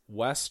likes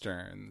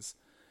Westerns.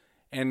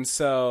 And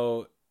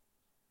so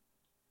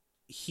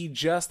he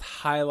just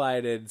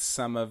highlighted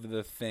some of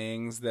the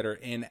things that are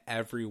in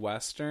every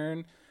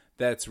Western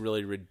that's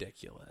really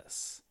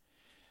ridiculous.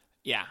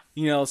 Yeah.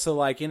 You know, so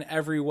like in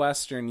every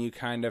Western, you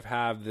kind of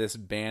have this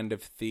band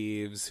of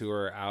thieves who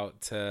are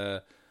out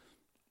to,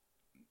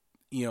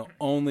 you know,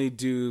 only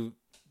do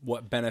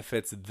what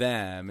benefits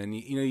them. And,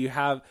 you know, you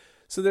have,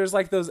 so there's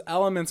like those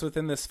elements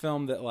within this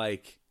film that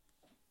like,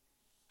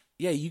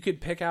 yeah, you could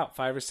pick out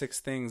 5 or 6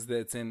 things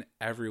that's in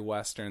every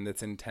Western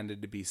that's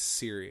intended to be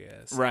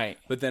serious. Right.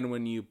 But then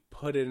when you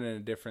put it in a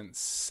different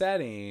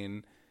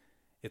setting,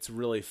 it's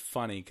really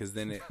funny because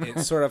then it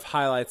sort of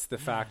highlights the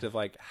fact of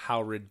like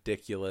how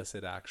ridiculous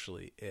it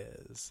actually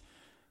is.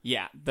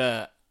 Yeah.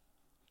 I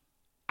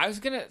was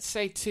going to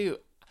say too,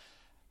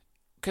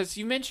 because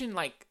you mentioned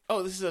like,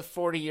 oh, this is a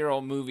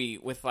 40-year-old movie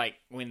with like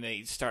when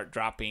they start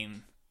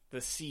dropping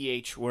the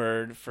CH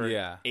word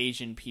for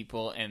Asian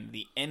people and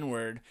the N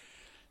word.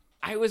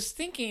 I was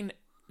thinking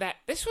that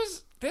this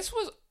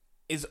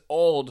is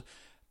old,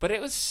 but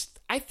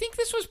I think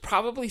this was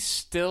probably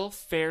still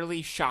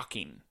fairly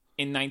shocking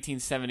in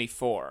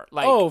 1974.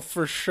 Like, oh,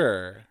 for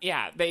sure.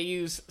 Yeah, they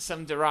use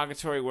some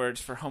derogatory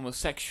words for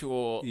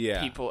homosexual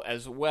people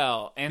as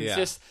well. And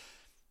just,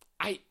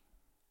 I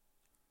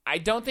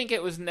don't think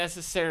it was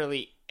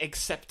necessarily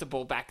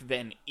acceptable back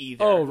then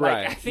either. Oh, like,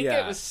 right. I think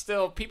it was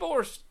still, people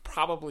were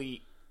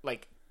probably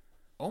like,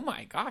 oh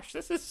my gosh,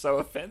 this is so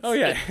offensive. Oh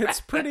yeah,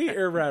 it's pretty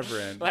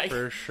irreverent like,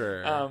 for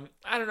sure.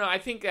 I don't know. I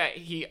think that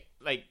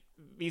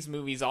these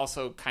movies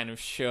also kind of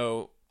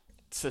show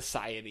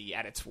society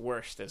at its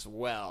worst as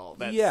well.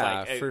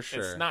 That's for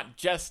sure. It's not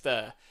just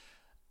a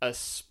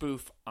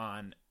spoof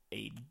on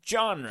a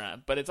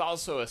genre, but it's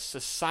also a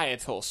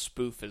societal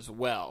spoof as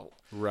well.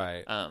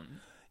 Right.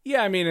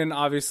 Yeah, I mean, and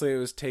obviously it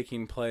was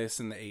taking place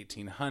in the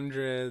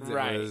 1800s.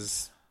 Right. It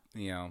was,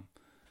 you know.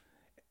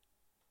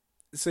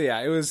 So yeah,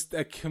 it was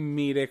a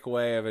comedic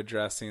way of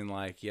addressing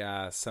like,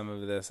 yeah, some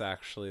of this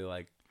actually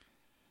like,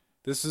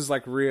 this is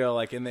like real,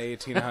 like in the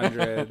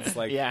 1800s,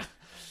 like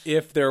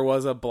if there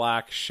was a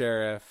black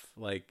sheriff,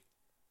 like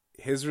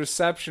his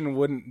reception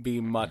wouldn't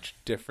be much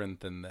different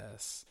than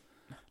this.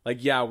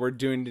 Like, yeah, we're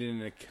doing it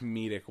in a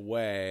comedic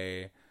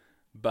way,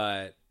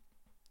 but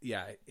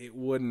yeah, it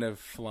wouldn't have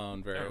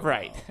flown very well.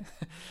 Right.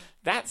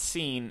 That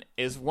scene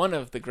is one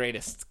of the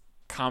greatest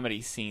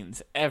comedy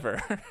scenes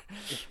ever.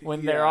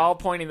 When they're all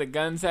pointing the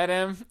guns at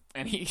him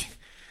and he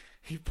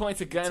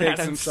points a gun at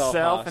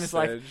himself and it's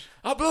like,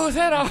 I'll blow his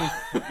head off.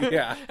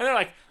 Yeah. And they're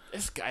like,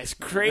 this guy's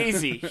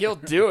crazy. He'll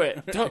do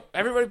it. Don't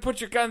everybody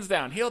put your guns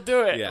down. He'll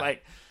do it. Yeah.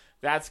 Like,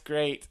 that's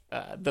great.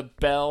 The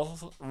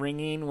bell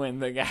ringing when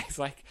the guy's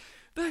like,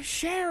 the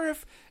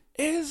sheriff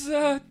is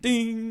a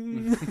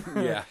ding.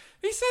 Yeah.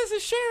 He says the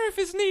sheriff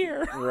is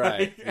near.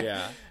 Right.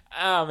 Yeah.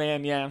 Oh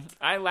man, yeah.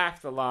 I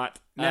laughed a lot.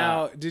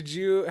 Now,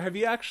 have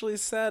you actually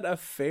said a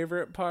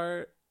favorite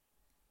part?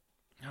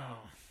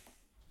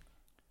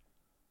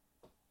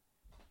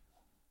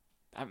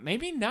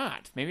 Maybe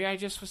not. Maybe I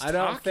just was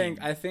talking.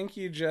 I think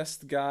you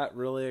just got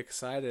really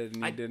excited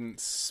and you didn't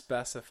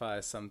specify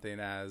something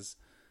as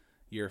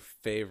your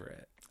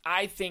favorite.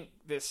 I think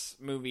this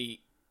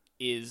movie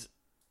is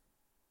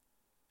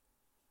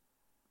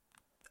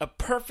a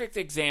perfect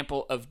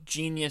example of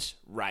genius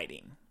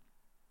writing.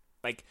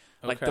 Like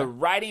the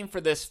writing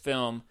for this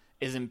film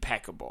is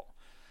impeccable.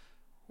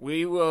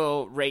 We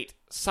will rate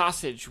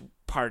Sausage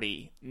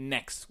Party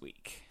next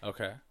week.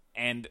 Okay.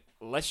 And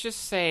let's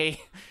just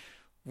say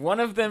one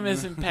of them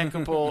is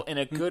impeccable in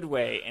a good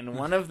way, and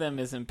one of them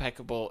is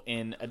impeccable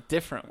in a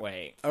different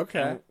way.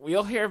 Okay. And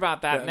we'll hear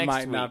about that next week.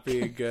 Might not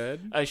be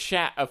good.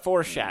 a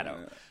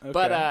foreshadow. Okay.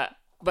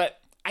 But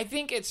I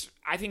think it's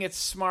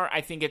smart.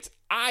 I think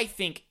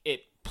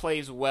it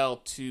plays well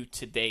to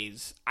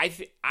today's.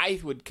 I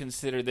would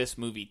consider this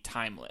movie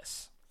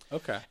timeless.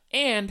 Okay.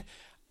 And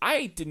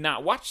I did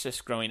not watch this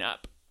growing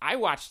up. I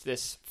watched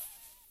this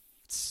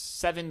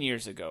 7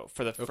 years ago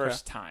for the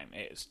first time.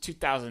 It was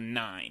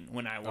 2009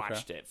 when I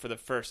watched it for the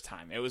first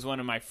time. It was one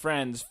of my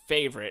friend's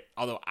favorite,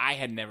 although I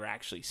had never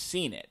actually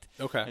seen it.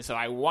 Okay. And so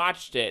I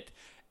watched it,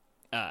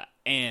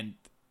 and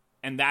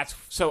that's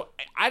so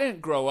I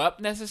didn't grow up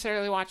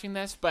necessarily watching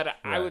this, but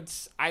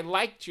I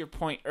liked your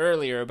point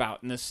earlier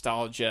about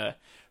nostalgia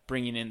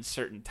bringing in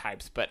certain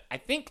types, but I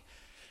think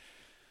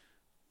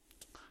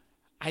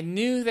I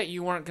knew that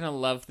you weren't going to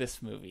love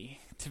this movie,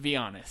 to be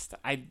honest.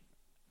 I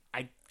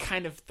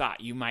kind of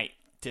thought you might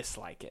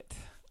dislike it.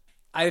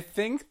 I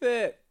think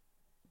that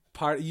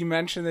you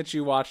mentioned that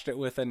you watched it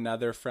with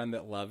another friend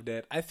that loved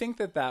it. I think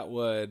that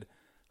would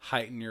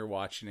heighten your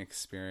watching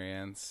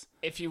experience.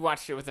 If you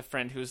watched it with a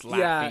friend who's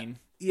laughing.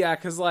 Yeah,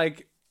 because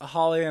like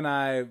Holly and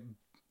I,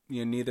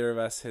 neither of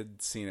us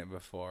had seen it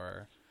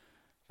before.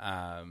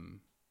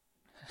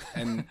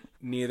 And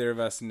neither of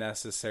us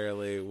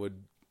necessarily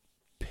would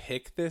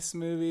pick this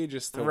movie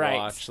just to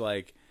watch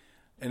like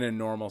in a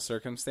normal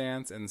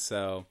circumstance. And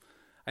so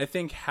I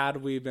think had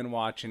we been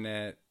watching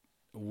it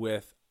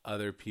with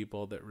other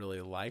people that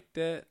really liked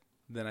it,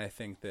 then I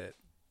think that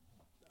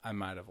I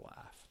might have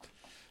laughed.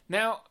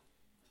 Now,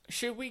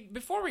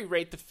 before we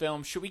rate the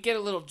film, should we get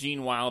a little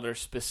Gene Wilder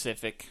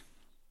specific?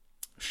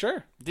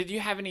 Sure. Did you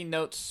have any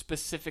notes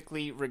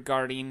specifically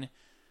regarding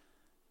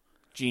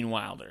Gene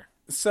Wilder?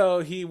 So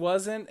he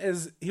wasn't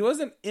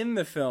in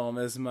the film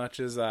as much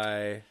as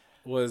I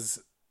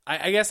was.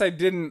 I guess I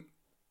didn't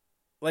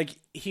like.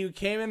 He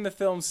came in the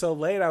film so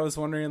late. I was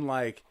wondering,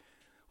 like,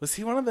 was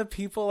he one of the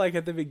people like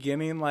at the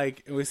beginning?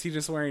 Like, was he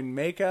just wearing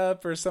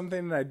makeup or something?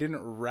 And I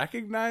didn't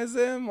recognize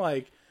him.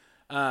 Like,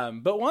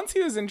 but once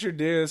he was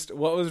introduced,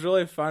 what was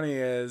really funny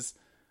is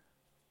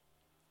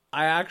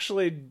I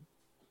actually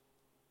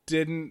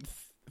didn't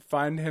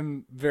find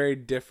him very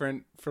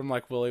different from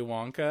like Willy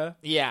Wonka.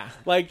 Yeah.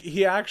 Like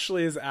he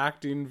actually is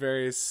acting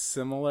very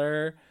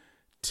similar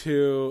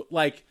to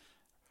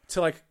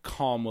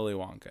calm Willy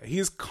Wonka.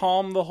 He's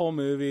calm the whole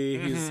movie.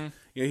 Mm-hmm.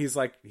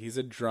 He's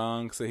a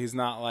drunk, so he's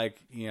not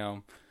like,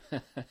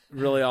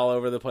 really all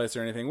over the place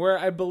or anything. Where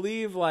I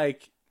believe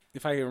like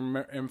if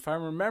I'm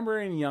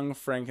remembering Young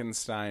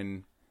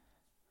Frankenstein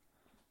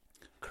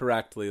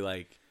correctly,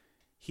 like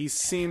he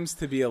seems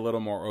to be a little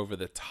more over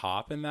the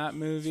top in that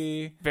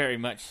movie. Very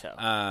much so.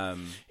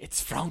 It's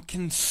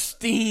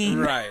Frankenstein.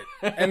 Right.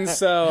 And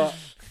so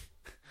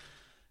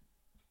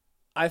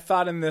I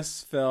thought in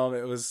this film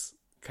it was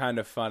kind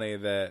of funny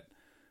that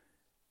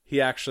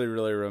he actually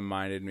really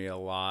reminded me a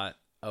lot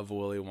of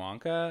Willy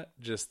Wonka,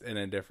 just in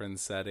a different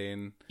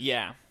setting.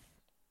 Yeah.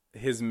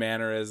 His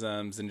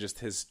mannerisms and just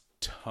his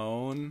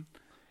tone.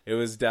 It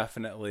was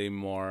definitely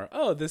more,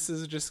 this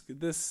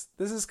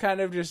is kind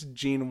of just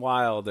Gene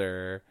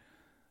Wilder,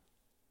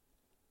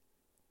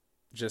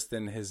 just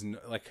in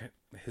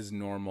his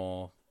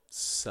normal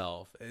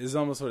self. Is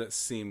almost what it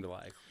seemed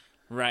like.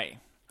 Right.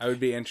 I would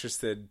be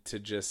interested to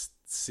just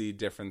see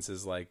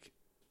differences like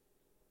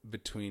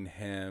between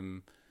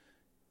him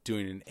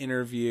doing an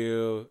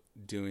interview,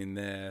 doing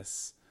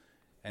this,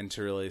 and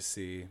to really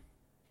see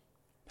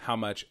how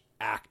much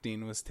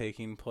acting was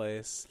taking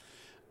place.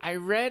 I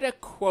read a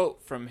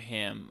quote from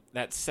him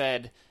that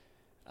said,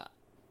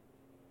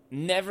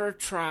 never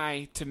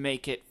try to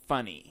make it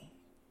funny.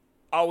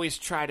 Always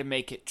try to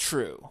make it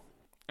true.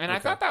 And I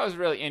thought that was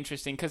really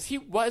interesting because he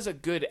was a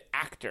good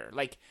actor.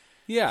 Like,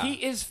 yeah, he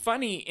is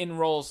funny in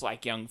roles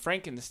like Young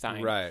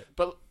Frankenstein. Right.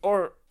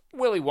 Or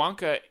Willy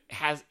Wonka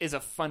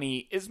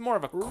is more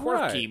of a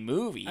quirky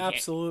movie.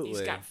 Absolutely.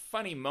 He's got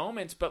funny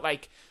moments, but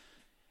like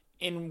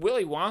in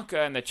Willy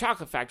Wonka and the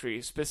Chocolate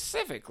Factory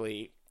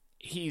specifically,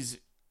 he's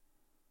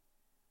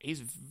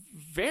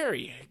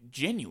very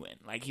genuine.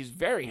 Like he's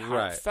very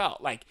heartfelt.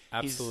 Right. Like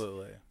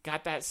absolutely he's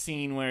got that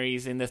scene where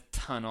he's in the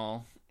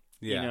tunnel.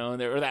 Yeah.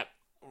 Or that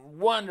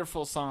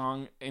wonderful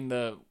song in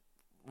the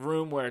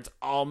room where it's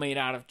all made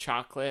out of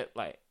chocolate.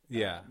 Like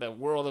the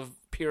world of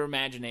pure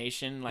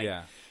imagination. Like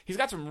he's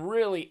got some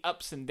really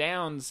ups and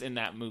downs in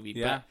that movie.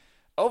 Yeah.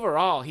 But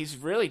overall, he's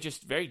really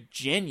just very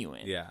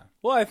genuine. Yeah.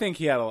 Well, I think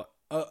he had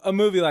a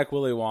movie like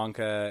Willy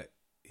Wonka.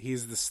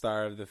 He's the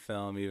star of the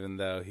film, even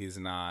though he's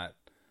not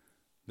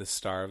the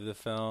star of the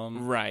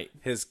film. Right.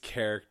 His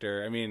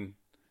character, I mean,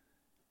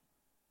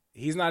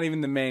 he's not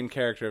even the main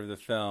character of the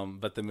film,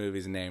 but the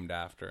movie's named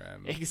after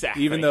him.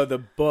 Exactly. Even though the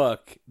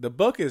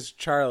book is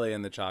Charlie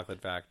and the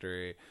Chocolate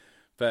Factory,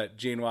 but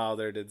Gene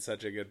Wilder did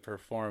such a good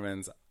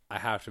performance. I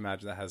have to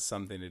imagine that has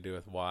something to do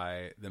with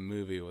why the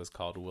movie was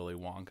called Willy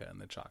Wonka and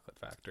the Chocolate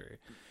Factory.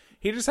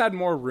 He just had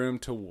more room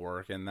to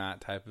work in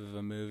that type of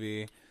a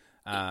movie.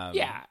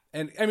 Yeah.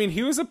 And I mean,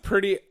 he was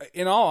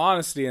in all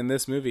honesty, in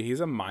this movie,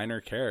 he's a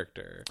minor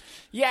character.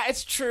 Yeah,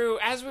 it's true.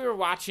 As we were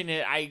watching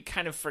it, I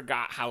kind of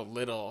forgot how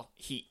little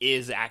he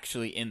is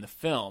actually in the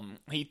film.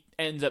 He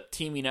ends up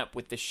teaming up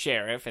with the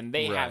sheriff, and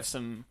they have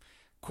some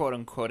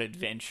quote-unquote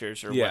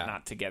adventures or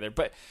whatnot together.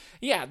 But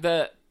yeah,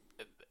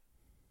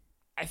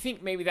 I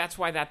think maybe that's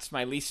why that's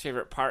my least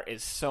favorite part,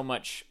 is so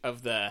much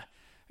of the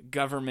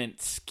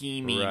government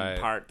scheming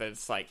part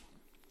that's like,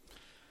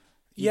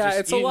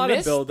 It's a you lot of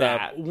missed build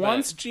that, up. but-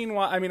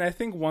 I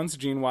think once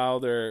Gene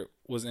Wilder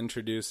was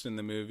introduced in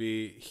the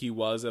movie, he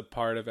was a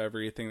part of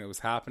everything that was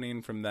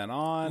happening from then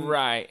on.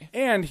 Right.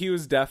 And he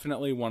was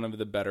definitely one of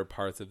the better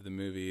parts of the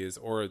movies,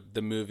 or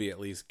the movie at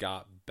least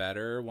got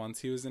better once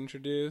he was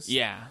introduced.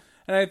 Yeah.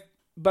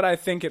 But I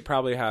think it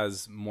probably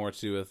has more to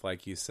do with,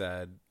 like you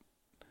said,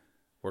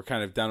 we're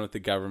kind of done with the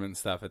government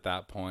stuff at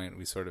that point.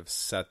 We sort of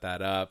set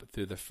that up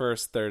through the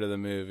first third of the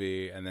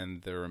movie, and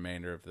then the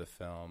remainder of the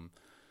film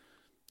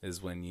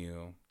is when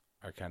you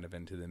are kind of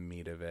into the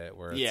meat of it,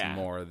 where it's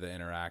more the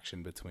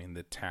interaction between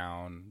the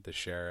town, the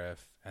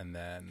sheriff, and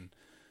then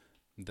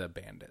the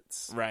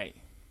bandits. Right.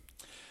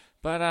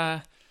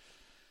 But,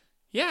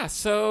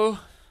 so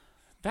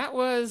that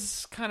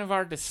was kind of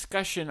our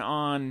discussion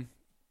on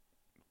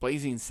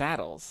Blazing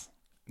Saddles.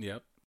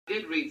 Yep. I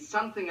did read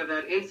something of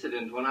that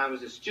incident when I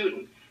was a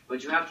student,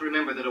 but you have to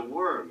remember that a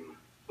worm,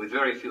 with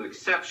very few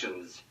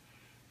exceptions,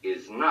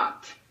 is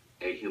not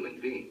a human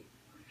being.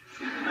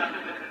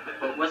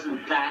 But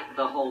wasn't that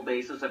the whole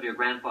basis of your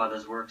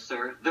grandfather's work,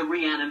 sir? The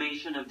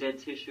reanimation of dead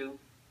tissue?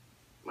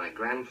 My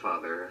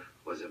grandfather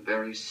was a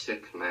very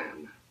sick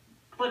man.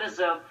 But as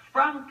a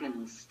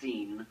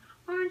Frankenstein,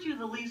 aren't you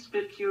the least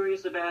bit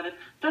curious about it?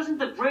 Doesn't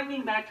the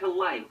bringing back to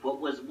life what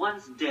was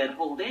once dead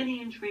hold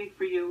any intrigue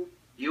for you?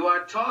 You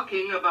are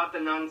talking about the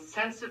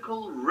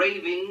nonsensical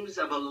ravings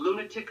of a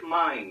lunatic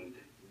mind.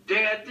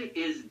 Dead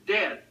is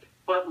dead.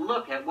 But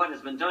look at what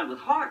has been done with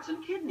hearts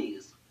and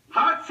kidneys.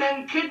 Hearts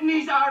and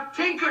kidneys are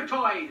tinker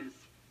toys.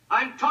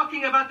 I'm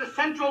talking about the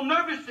central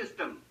nervous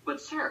system.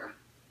 But, sir...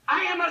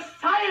 I am a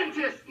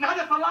scientist, not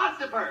a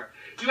philosopher.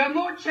 You have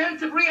more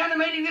chance of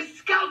reanimating this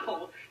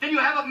scalpel than you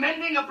have of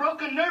mending a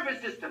broken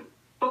nervous system.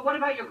 But what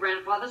about your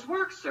grandfather's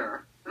work,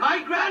 sir?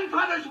 My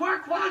grandfather's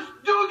work was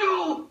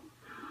doo-doo.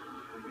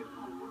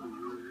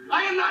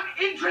 I am not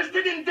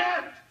interested in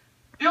death.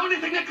 The only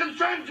thing that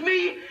concerns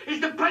me is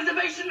the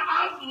preservation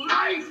of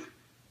life.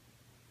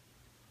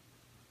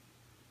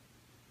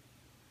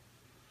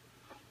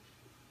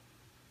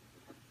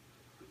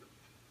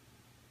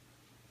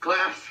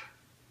 Class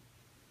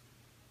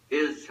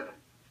is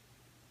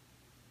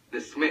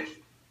dismissed.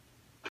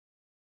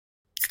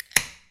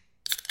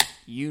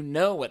 You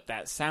know what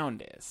that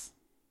sound is.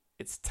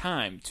 It's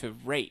time to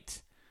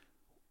rate.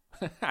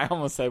 I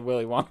almost said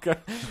Willy Wonka.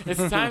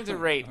 It's time to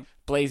rate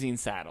Blazing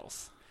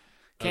Saddles.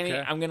 Kenny,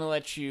 Okay. I'm going to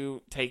let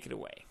you take it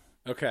away.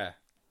 Okay.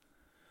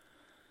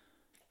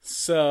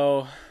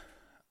 So,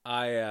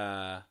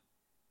 I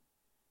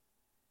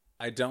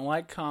don't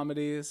like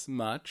comedies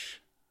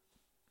much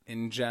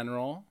in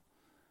general.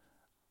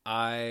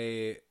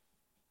 I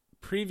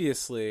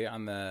previously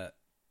on the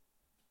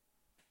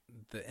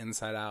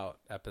Inside Out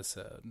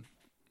episode,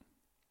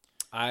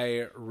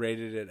 I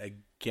rated it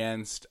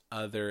against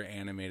other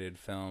animated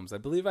films. I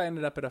believe I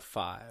ended up at a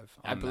 5.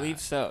 I believe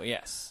so,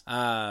 yes.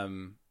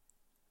 I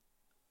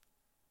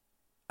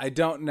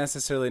don't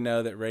necessarily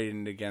know that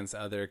rating it against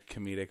other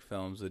comedic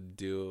films would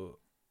do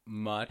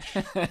much,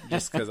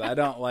 just because I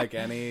don't like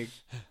any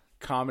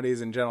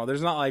comedies in general.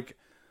 There's not like,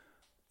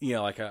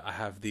 I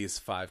have these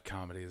 5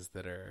 comedies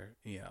that are,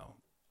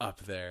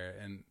 up there.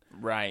 And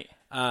right.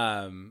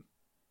 But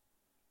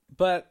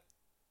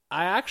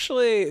I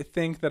actually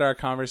think that our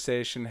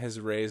conversation has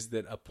raised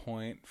it a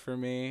point for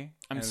me.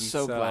 I'm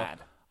so glad.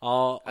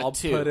 I'll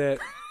put it.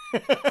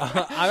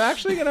 I'm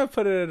actually gonna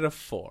put it at a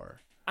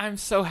 4. I'm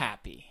so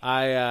happy.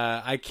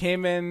 I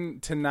came in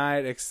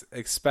tonight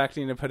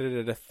expecting to put it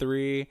at a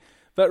 3,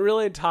 but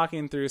really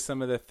talking through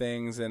some of the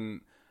things,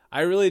 and I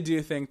really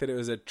do think that it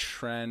was a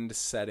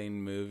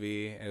trend-setting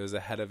movie. It was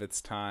ahead of its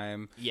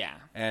time. Yeah.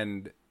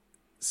 And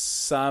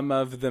some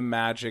of the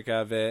magic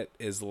of it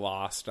is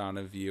lost on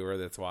a viewer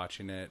that's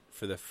watching it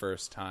for the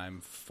first time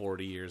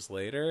 40 years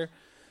later.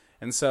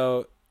 And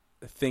so,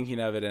 thinking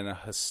of it in a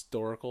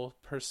historical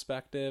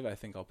perspective, I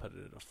think I'll put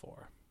it at a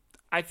 4.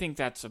 I think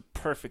that's a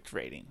perfect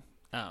rating.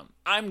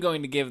 I'm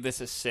going to give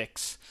this a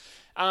 6.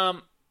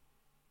 I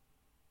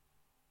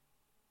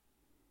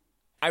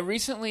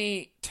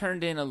recently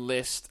turned in a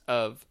list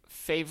of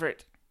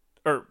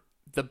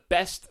the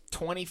best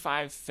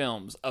 25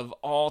 films of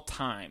all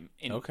time,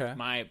 in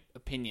my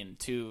opinion,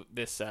 to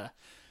this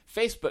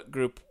Facebook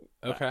group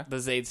the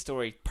Zaid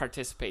Story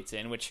participates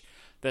in, which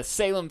the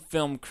Salem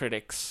Film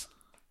Critics.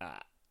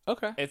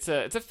 It's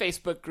a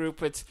Facebook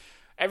group. It's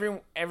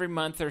every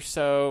month or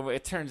so.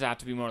 It turns out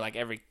to be more like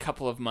every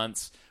couple of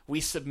months. We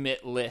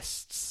submit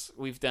lists.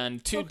 We've done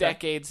 2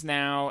 decades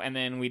now, and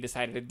then we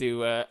decided to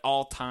do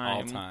all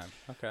time. All time.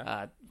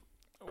 Okay.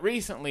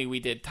 Recently, we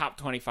did top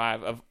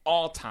 25 of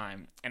all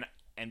time, and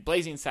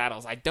Blazing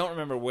Saddles. I don't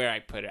remember where I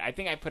put it. I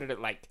think I put it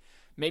at like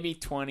maybe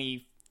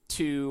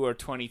 22 or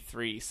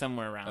 23,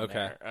 somewhere around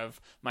there, of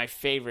my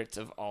favorites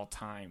of all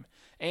time.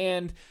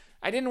 And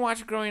I didn't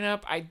watch it growing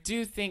up. I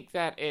do think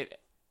that it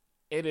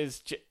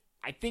is.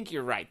 I think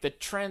you're right. The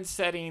trend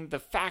setting, the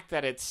fact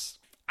that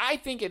I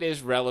think it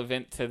is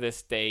relevant to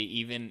this day,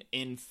 even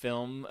in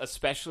film,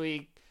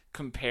 especially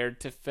compared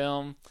to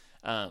film.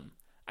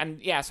 And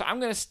yeah, so I'm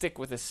going to stick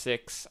with a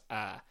 6.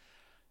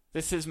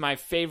 This is my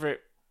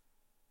favorite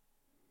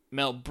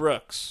Mel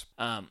Brooks.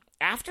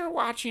 After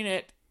watching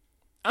it,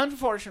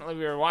 unfortunately,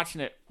 we were watching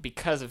it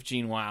because of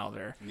Gene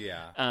Wilder.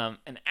 Yeah.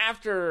 And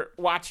after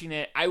watching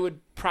it, I would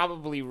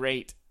probably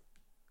rate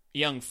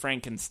Young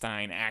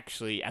Frankenstein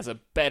actually as a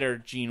better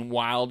Gene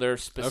Wilder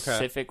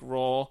specific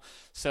role.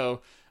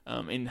 So,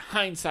 in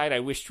hindsight, I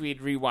wished we had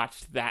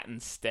rewatched that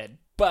instead.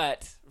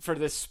 But for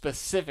this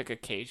specific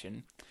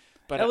occasion,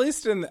 at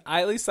least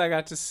I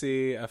got to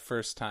see a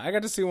first time. I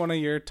got to see one of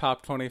your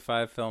top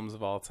 25 films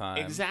of all time.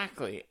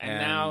 Exactly, and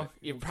now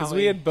you probably because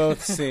we had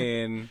both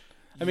seen.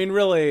 I mean,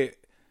 really,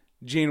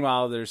 Gene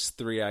Wilder's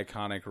 3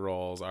 iconic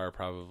roles are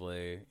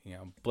probably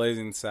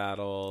Blazing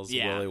Saddles,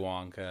 Willy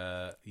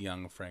Wonka,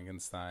 Young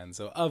Frankenstein.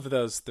 So of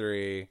those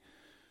 3,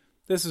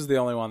 this was the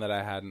only one that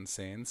I hadn't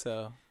seen.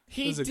 So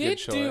he it was a did good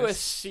choice. do a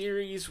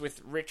series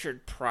with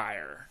Richard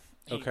Pryor.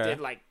 He did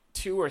like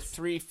 2 or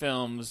 3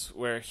 films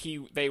where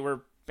they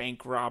were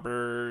bank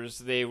robbers.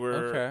 They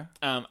were.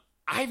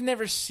 I've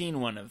never seen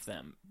one of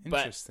them.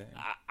 Interesting.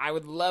 But I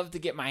would love to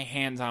get my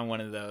hands on one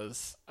of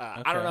those.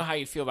 I don't know how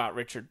you feel about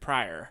Richard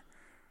Pryor.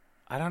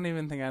 I don't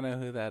even think I know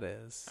who that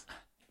is.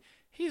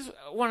 He's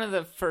one of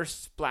the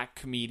first black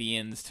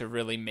comedians to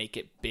really make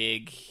it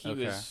big. He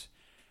was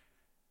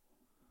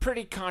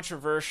pretty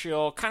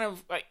controversial. Kind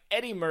of like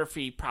Eddie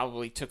Murphy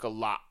probably took a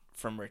lot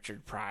from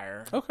Richard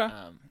Pryor. Okay.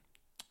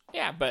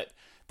 Yeah, but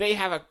they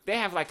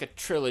have like a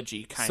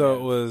trilogy kind of. So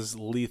it was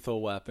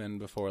Lethal Weapon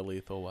before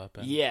Lethal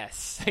Weapon.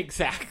 Yes,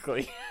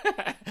 exactly.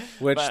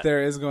 Which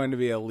there is going to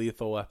be a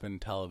Lethal Weapon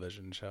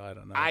television show. I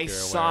don't know. I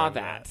saw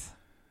that.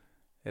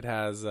 It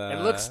has.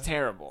 It looks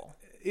terrible.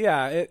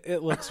 Yeah,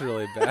 it looks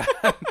really bad.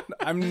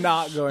 I'm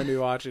not going to be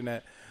watching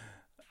it.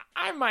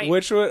 I might.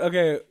 Which would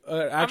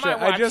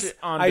actually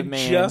I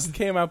demand. just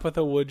came up with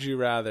a would you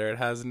rather. It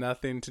has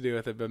nothing to do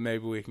with it, but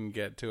maybe we can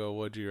get to a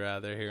would you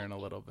rather here in a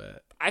little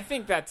bit. I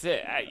think that's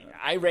it.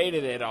 I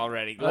rated it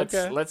already.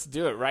 Let's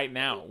do it right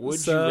now.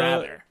 Would you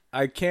rather?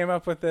 I came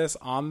up with this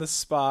on the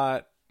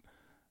spot.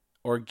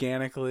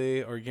 Organic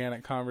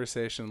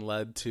conversation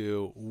led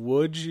to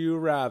would you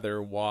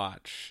rather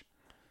watch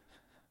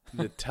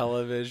the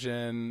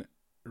television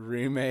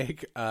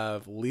remake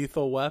of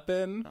Lethal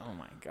Weapon? Oh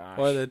my gosh.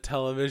 Or the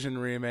television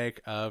remake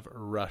of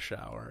Rush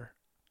Hour?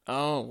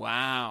 Oh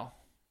wow.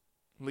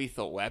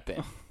 Lethal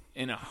Weapon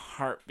in a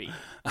heartbeat.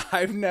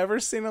 I've never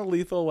seen a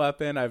Lethal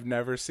Weapon. I've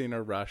never seen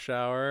a Rush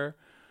Hour.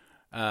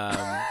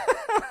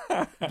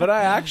 But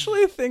I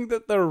actually think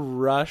that the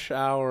Rush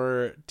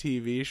Hour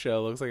TV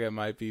show looks like it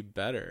might be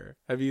better.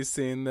 Have you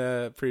seen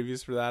the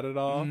previews for that at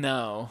all?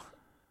 No.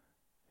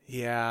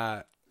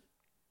 Yeah.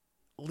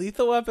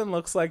 Lethal Weapon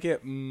looks like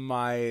it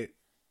might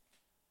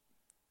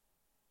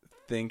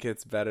think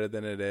it's better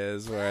than it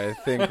is, where I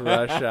think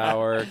Rush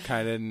Hour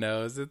kind of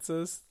knows it's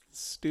a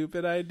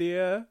stupid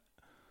idea.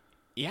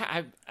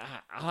 Yeah,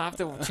 I'll have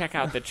to check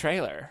out the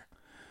trailer.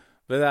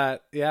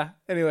 But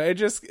anyway,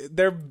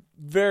 they're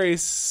very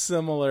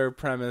similar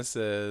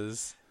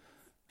premises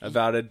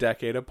about a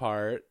decade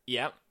apart.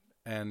 Yep.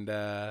 And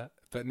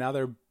but now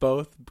they're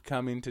both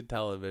coming to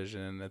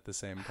television at the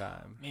same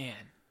time. Man.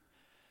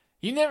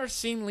 You never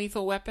seen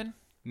Lethal Weapon?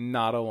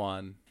 Not a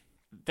one.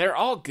 They're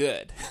all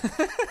good.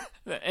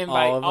 And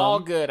by all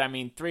good, I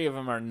mean 3 of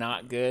them are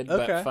not good,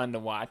 but fun to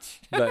watch.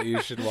 But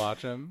you should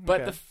watch them.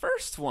 But the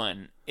first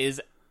one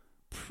is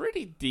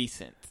pretty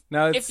decent.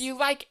 Now, if you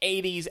like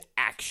 80s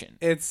action.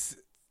 It's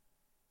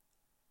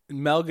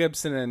Mel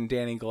Gibson and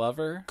Danny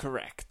Glover?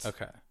 Correct.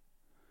 Okay.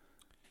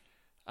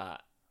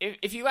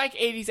 If you like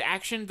 80s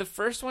action, the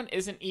first one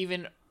isn't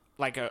even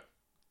like a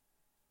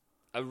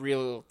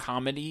real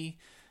comedy.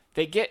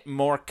 They get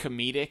more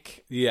comedic.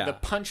 Yeah. The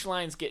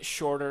punchlines get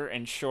shorter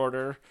and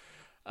shorter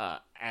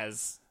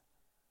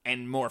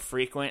and more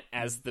frequent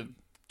as the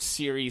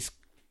series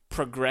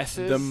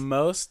progresses. The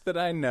most that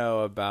I know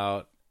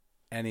about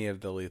any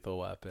of the Lethal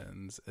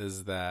Weapons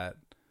is that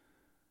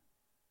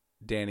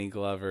Danny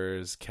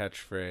Glover's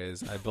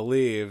catchphrase, I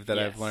believe, that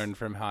I've learned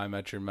from How I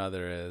Met Your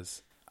Mother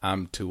is,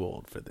 "I'm too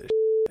old for this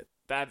shit."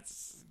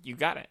 You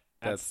got it.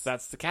 That's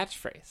the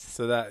catchphrase.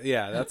 So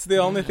that's the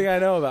only thing I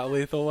know about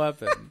Lethal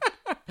Weapon.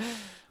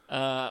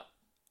 I'm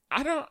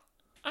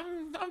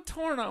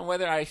torn on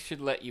whether I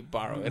should let you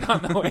borrow it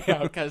on the way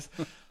out, because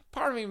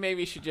part of me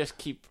maybe should just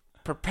keep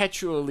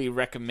perpetually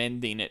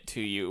recommending it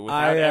to you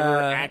without ever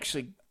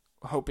actually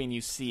hoping you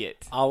see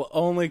it. I'll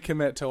only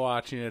commit to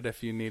watching it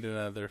if you need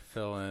another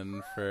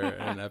fill-in for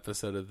an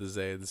episode of the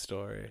Zayd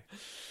story.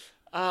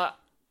 But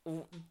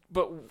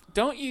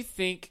don't you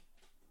think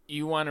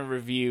you want to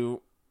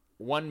review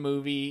one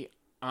movie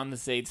on the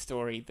Zayd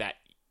story that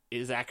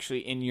is actually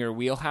in your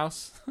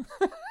wheelhouse?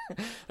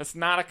 That's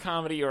not a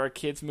comedy or a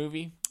kid's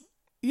movie?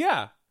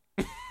 Yeah.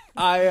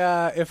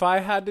 If I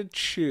had to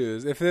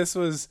choose, if this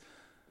was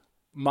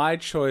my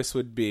choice,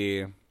 would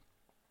be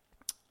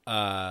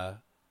on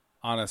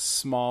a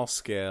small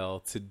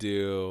scale to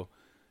do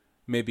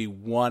maybe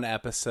one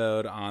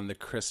episode on the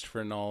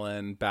Christopher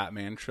Nolan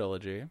Batman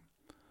trilogy,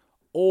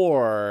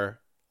 or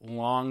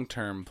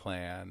long-term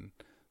plan,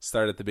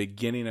 start at the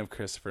beginning of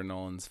Christopher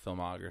Nolan's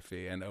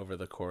filmography and over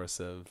the course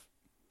of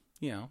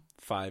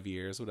 5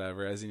 years,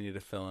 whatever, as you need to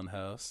fill in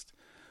host,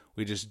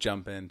 we just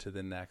jump into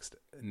the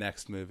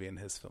next movie in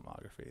his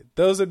filmography.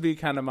 Those would be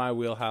kind of my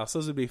wheelhouse.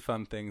 Those would be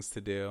fun things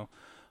to do,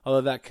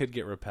 although that could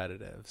get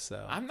repetitive.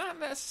 So I'm not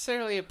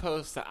necessarily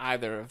opposed to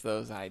either of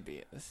those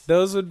ideas.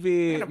 those would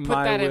be I'm gonna put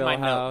my that in my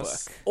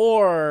wheelhouse. notebook.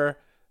 Or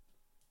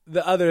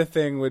the other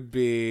thing would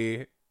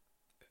be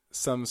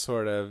some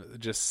sort of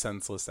just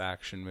senseless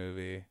action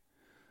movie.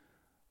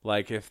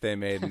 Like if they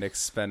made an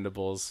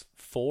Expendables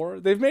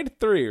 4. They've made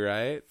 3,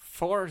 right?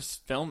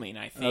 4's filming,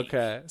 I think.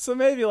 Okay. So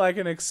maybe like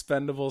an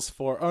Expendables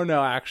 4. Oh,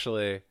 no,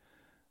 actually.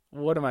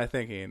 What am I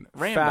thinking?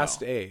 Rambo.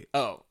 Fast 8.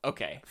 Oh,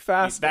 okay.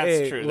 Fast That's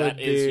 8 true. would That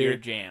is be your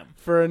jam.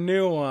 For a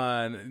new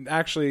one.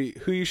 Actually,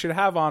 who you should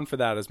have on for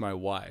that is my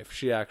wife.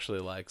 She actually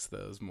likes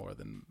those more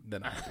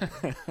than I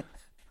do.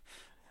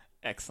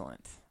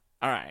 Excellent.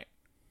 All right.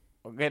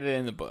 We'll get it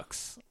in the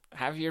books.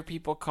 Have your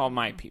people call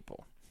my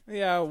people.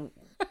 Yeah,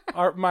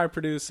 my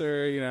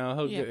producer,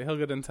 he'll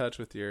get in touch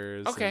with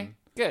yours. Okay,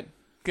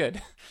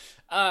 good.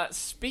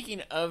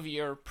 Speaking of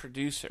your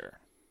producer,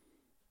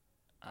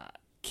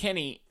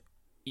 Kenny,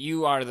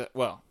 you are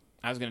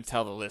I was going to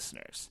tell the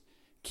listeners.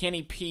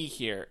 Kenny P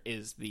here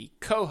is the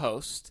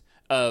co-host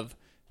of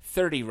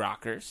 30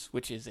 Rockers,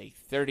 which is a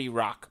 30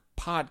 Rock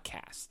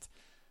podcast.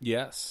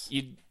 Yes.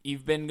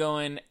 You've been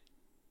going.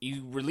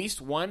 You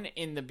released one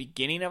in the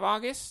beginning of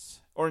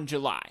August or in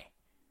July.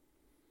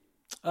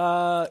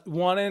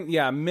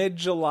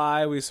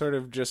 Mid-July we sort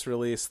of just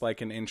released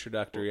like an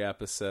introductory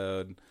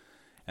episode,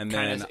 and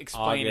kind then of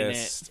explaining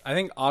August. I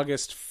think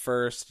August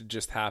 1st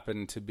just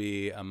happened to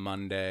be a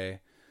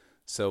Monday,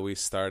 so we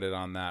started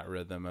on that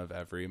rhythm of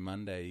every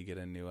Monday you get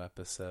a new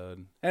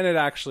episode, and it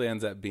actually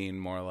ends up being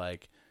more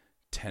like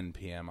 10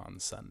 p.m. on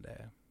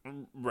Sunday.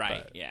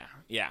 Right? But,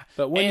 yeah.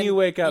 But when you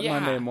wake up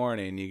Monday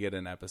morning, you get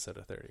an episode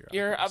of 30 Rockers.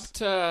 You're up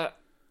to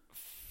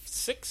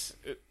 6.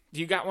 Do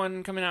you got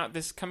one coming out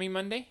this coming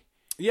Monday?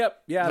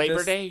 Yep. Yeah.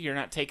 Labor Day? You're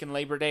not taking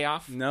Labor Day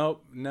off?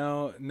 Nope.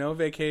 No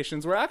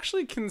vacations. We're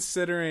actually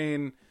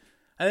considering.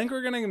 I think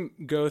we're gonna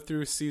go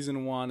through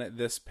season 1 at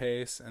this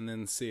pace, and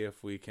then see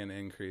if we can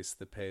increase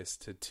the pace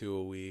to 2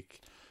 a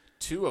week.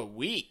 2 a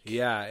week?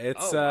 Yeah.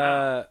 It's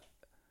wow.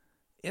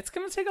 It's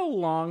gonna take a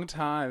long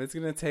time. It's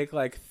gonna take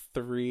like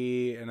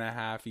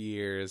 3.5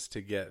 years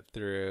to get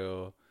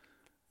through.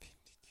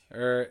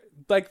 Or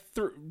like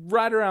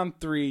right around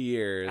 3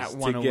 years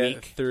to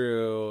get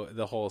through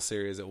the whole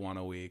series at 1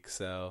 a week.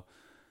 So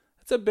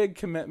it's a big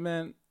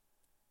commitment.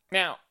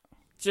 Now,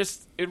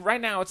 right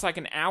now it's like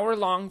an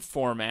hour-long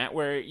format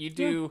where you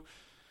do.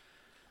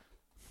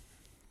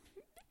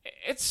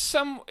 Yeah.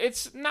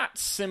 It's not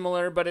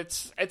similar, but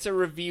it's a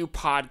review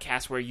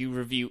podcast where you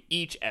review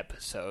each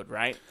episode,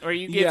 right? Or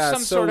you give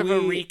sort of a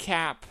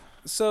recap.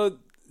 So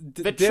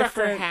the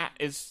trucker hat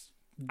is.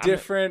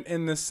 Different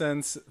in the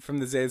sense from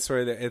the Zayd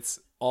story that it's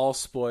all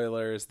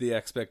spoilers. The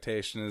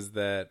expectation is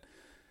that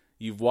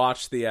you've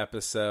watched the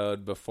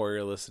episode before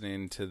you're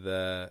listening to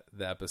the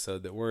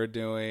episode that we're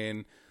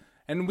doing.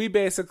 And we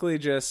basically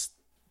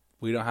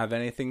we don't have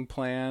anything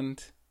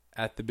planned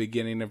at the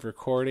beginning of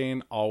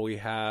recording. All we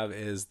have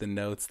is the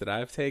notes that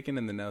I've taken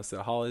and the notes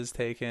that Holly's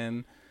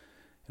taken.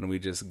 And we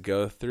just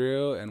go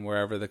through, and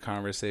wherever the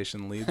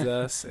conversation leads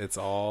us, it's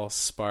all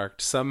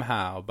sparked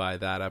somehow by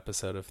that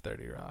episode of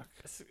 30 Rock.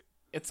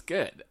 It's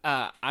good.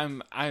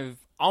 I've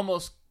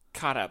almost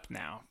caught up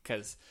now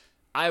because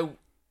I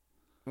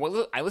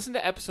listened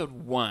to episode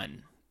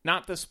 1,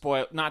 not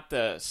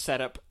the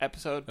setup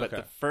episode, but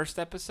the first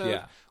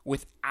episode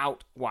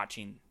without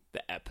watching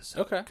the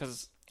episode. Okay.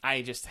 Because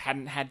I just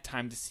hadn't had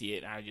time to see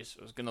it. I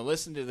just was going to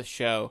listen to the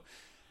show,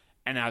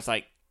 and I was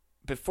like,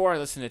 before I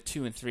listen to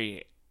 2 and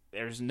 3,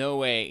 there's no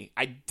way.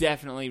 I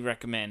definitely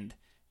recommend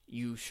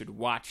you should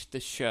watch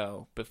the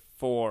show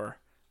before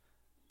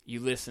you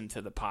listen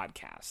to the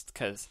podcast,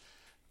 because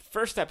the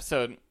first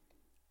episode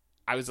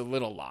I was a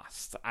little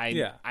lost.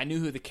 I knew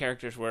who the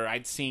characters were.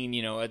 I'd seen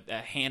a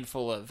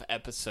handful of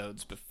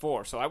episodes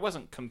before, so I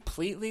wasn't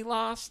completely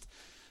lost,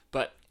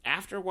 but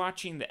after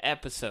watching the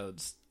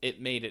episodes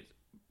it made it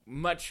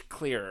much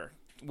clearer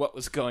what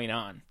was going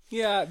on.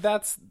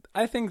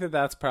 I think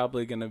that's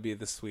probably going to be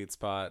the sweet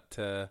spot,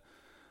 to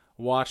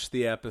watch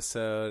the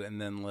episode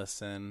and then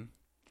listen.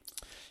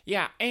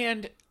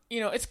 And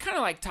it's kind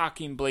of like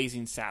talking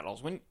Blazing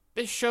Saddles. When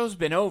this show's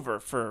been over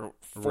for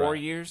 4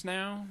 years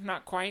now,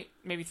 not quite,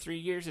 maybe 3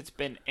 years, it's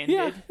been ended.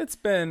 Yeah, it's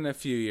been a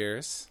few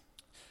years.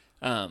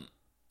 I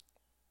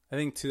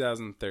think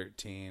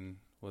 2013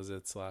 was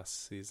its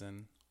last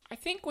season. I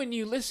think when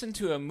you listen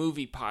to a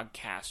movie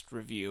podcast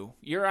review,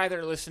 you're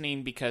either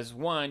listening because,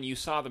 1, you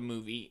saw the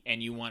movie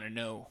and you want to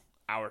know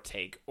our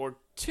take, or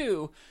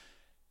 2,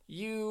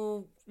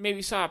 you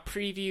maybe saw a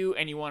preview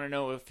and you want to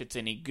know if it's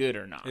any good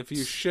or not. If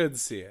you should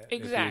see it.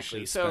 Exactly.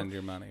 If you should spend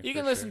your money. You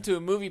can listen to a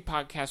movie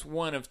podcast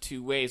one of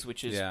 2 ways,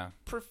 which is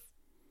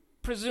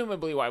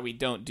presumably why we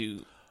don't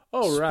do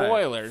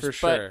spoilers. For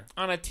sure.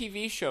 But on a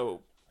TV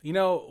show...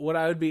 What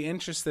I would be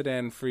interested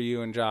in for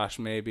you and Josh,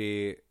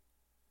 maybe...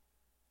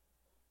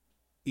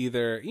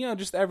 either,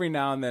 just every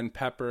now and then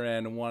pepper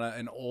in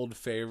an old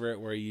favorite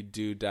where you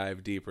do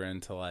dive deeper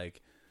into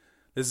like,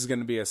 this is going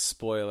to be a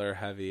spoiler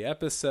heavy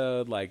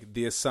episode. Like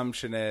the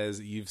assumption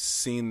is you've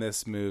seen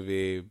this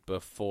movie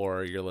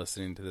before you're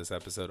listening to this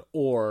episode,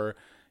 or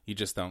you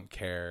just don't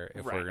care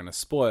if we're going to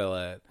spoil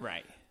it.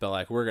 Right. But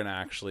like, we're going to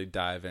actually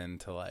dive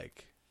into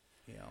like,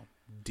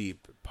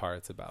 deep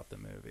parts about the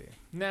movie.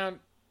 Now,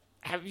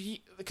 have you,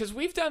 because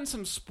we've done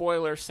some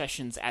spoiler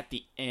sessions at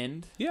the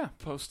end. Yeah.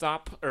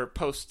 Post-op or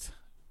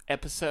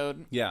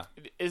post-episode. Yeah.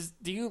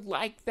 Do you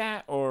like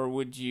that, or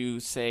would you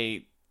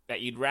say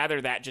that you'd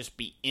rather that just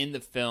be in the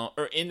film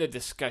or in the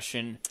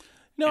discussion?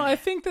 No, I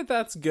think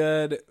that's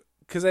good,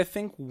 because I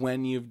think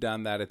when you've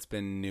done that, it's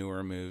been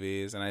newer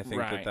movies, and I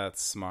think that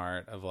that's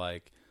smart of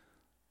like,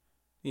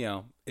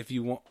 if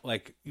you want,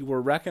 like, we're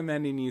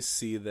recommending you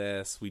see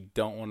this, we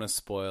don't want to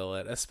spoil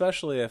it,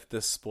 especially if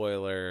the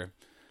spoiler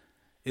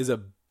is a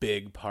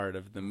big part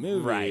of the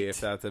movie. Right. If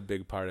that's a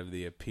big part of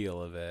the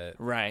appeal of it.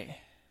 Right.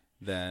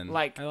 Then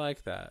like, I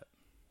like that.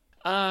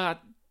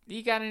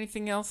 You got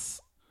anything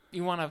else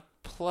you want to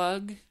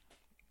plug?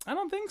 I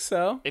don't think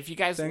so. If you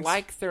guys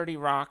like 30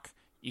 Rock,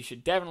 you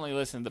should definitely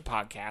listen to the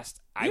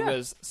podcast. I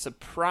was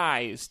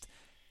surprised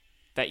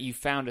that you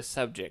found a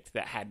subject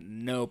that had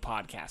no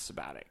podcasts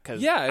about it.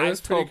 Because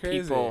I've told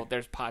people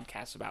there's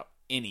podcasts about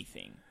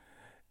anything.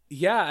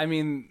 Yeah, I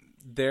mean,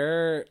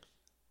 I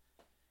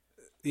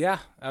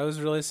was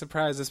really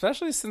surprised,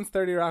 especially since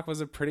 30 Rock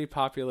was a pretty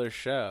popular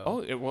show.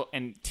 Oh,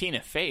 and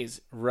Tina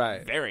Fey's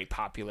very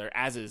popular,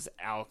 as is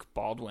Alec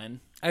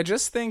Baldwin. I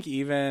just think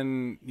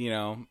even,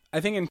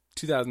 I think in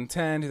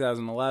 2010,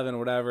 2011,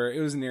 whatever, it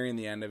was nearing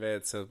the end of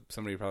it, so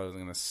somebody probably was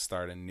going to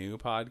start a new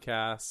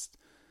podcast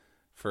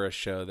for a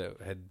show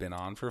that had been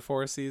on for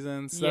 4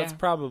 seasons. So that's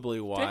probably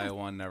why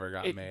one never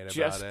got made about it.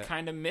 Just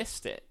kind of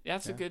missed it.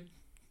 That's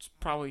it's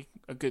probably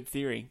a good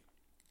theory.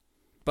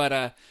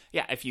 But,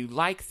 if you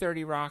like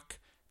 30 Rock,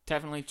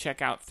 definitely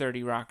check out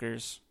 30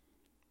 Rockers.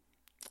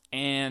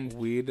 And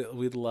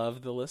we'd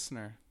love the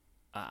listener.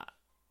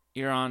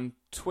 You're on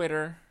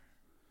Twitter,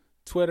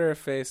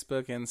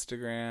 Facebook,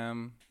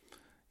 Instagram.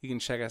 You can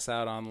check us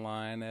out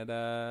online at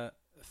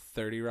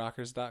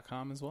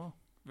 30rockers.com as well.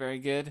 Very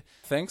good.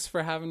 Thanks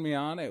for having me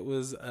on. It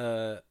was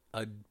a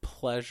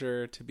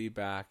pleasure to be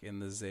back in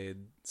the Zaid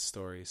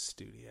Story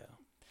studio.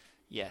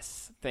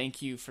 Yes.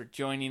 Thank you for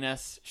joining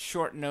us.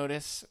 Short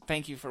notice.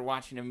 Thank you for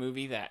watching a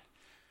movie that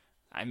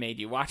I made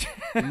you watch.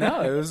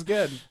 No, it was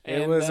good.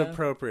 It was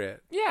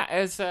appropriate. Yeah,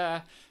 as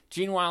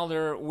Gene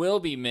Wilder will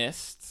be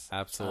missed.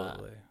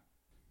 Absolutely.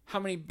 How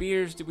many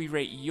beers do we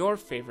rate your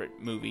favorite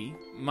movie?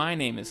 My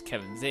name is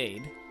Kevin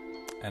Zaid.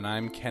 And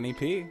I'm Kenny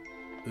P.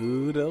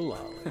 Ooda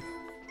lolly.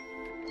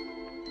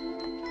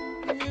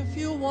 If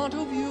you want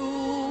to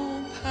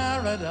view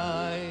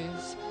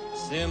paradise,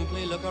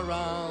 simply look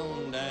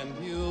around and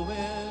view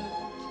it.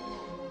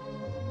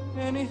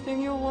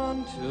 Anything you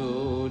want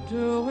to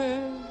do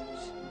it.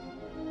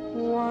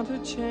 Want to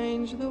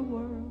change the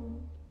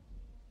world.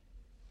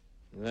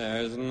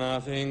 There's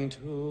nothing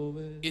to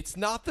it. It's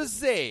not the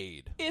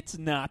Zaid. It's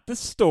not the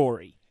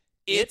story.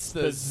 It's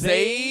the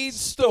Zaid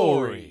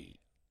story.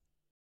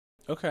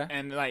 Okay.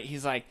 And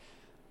he's like,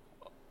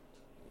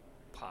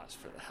 pause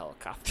for the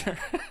helicopter.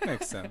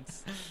 Makes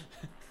sense.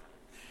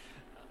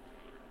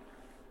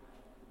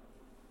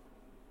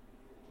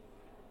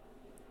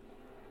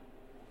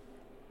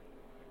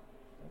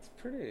 That's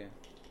pretty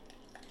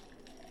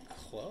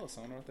close.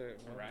 I wonder what the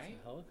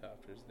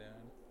helicopter's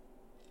doing.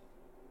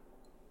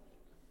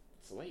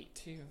 It's late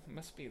too. It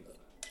must be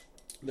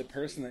the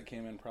person that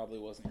came in probably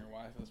wasn't your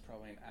wife. It was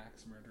probably an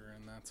axe murderer,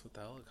 and that's what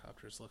the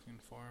helicopter's looking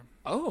for.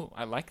 Oh,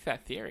 I like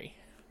that theory.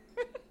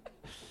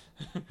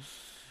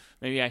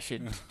 Maybe I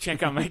should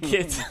check on my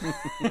kids.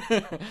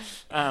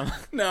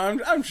 No,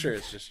 I'm sure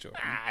it's just joking.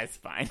 It's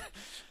fine.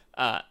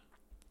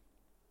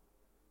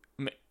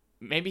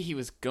 Maybe he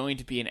was going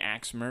to be an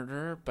axe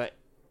murderer, but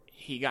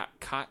he got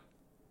caught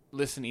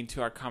listening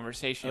to our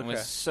conversation and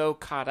was so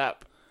caught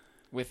up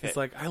with it. It's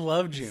like, I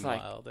love Gene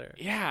Wilder.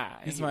 Yeah.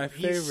 He's my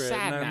favorite,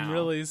 and I'm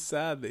really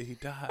sad that he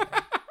died.